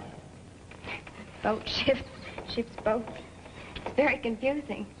 Boat, ship, ship's boat. It's very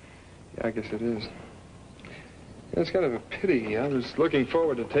confusing. Yeah, I guess it is. Yeah, it's kind of a pity. I was looking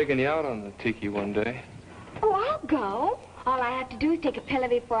forward to taking you out on the Tiki one day. Oh, I'll go. All I have to do is take a pill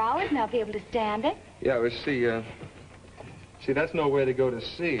every 4 hours and I'll be able to stand it. Yeah, well, see, that's no way to go to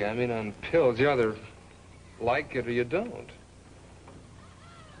sea. I mean, on pills, you either like it or you don't.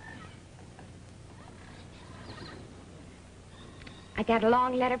 I got a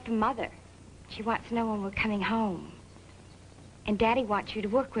long letter from Mother. She wants to know when we're coming home. And Daddy wants you to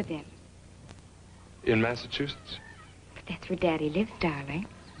work with him. In Massachusetts? But that's where Daddy lives, darling.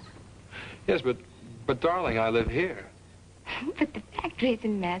 Yes, but darling, I live here. But the factory's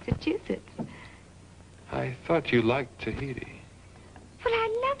in Massachusetts. I thought you liked Tahiti. Well, I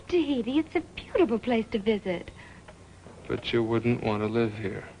love Tahiti. It's a beautiful place to visit. But you wouldn't want to live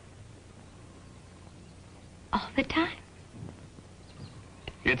here. All the time.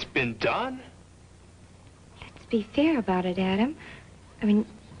 It's been done? Let's be fair about it, Adam. I mean,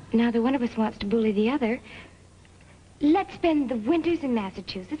 neither one of us wants to bully the other. Let's spend the winters in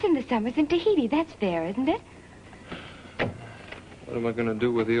Massachusetts and the summers in Tahiti. That's fair, isn't it? What am I going to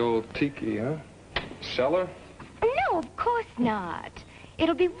do with the old Tiki, huh? Sell her? No, of course not.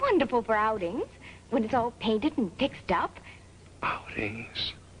 It'll be wonderful for outings when it's all painted and fixed up.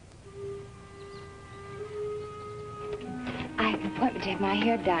 Outings? I have an appointment to have my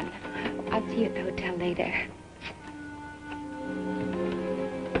hair done. I'll see you at the hotel later.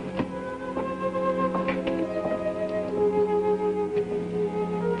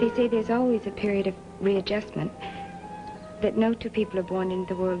 They say there's always a period of readjustment, that no two people are born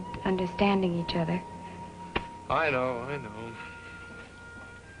into the world understanding each other. I know.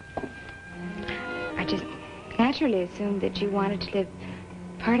 naturally assumed that you wanted to live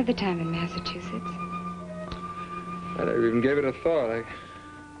part of the time in Massachusetts. I never even gave it a thought. I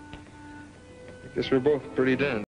guess we're both pretty dense.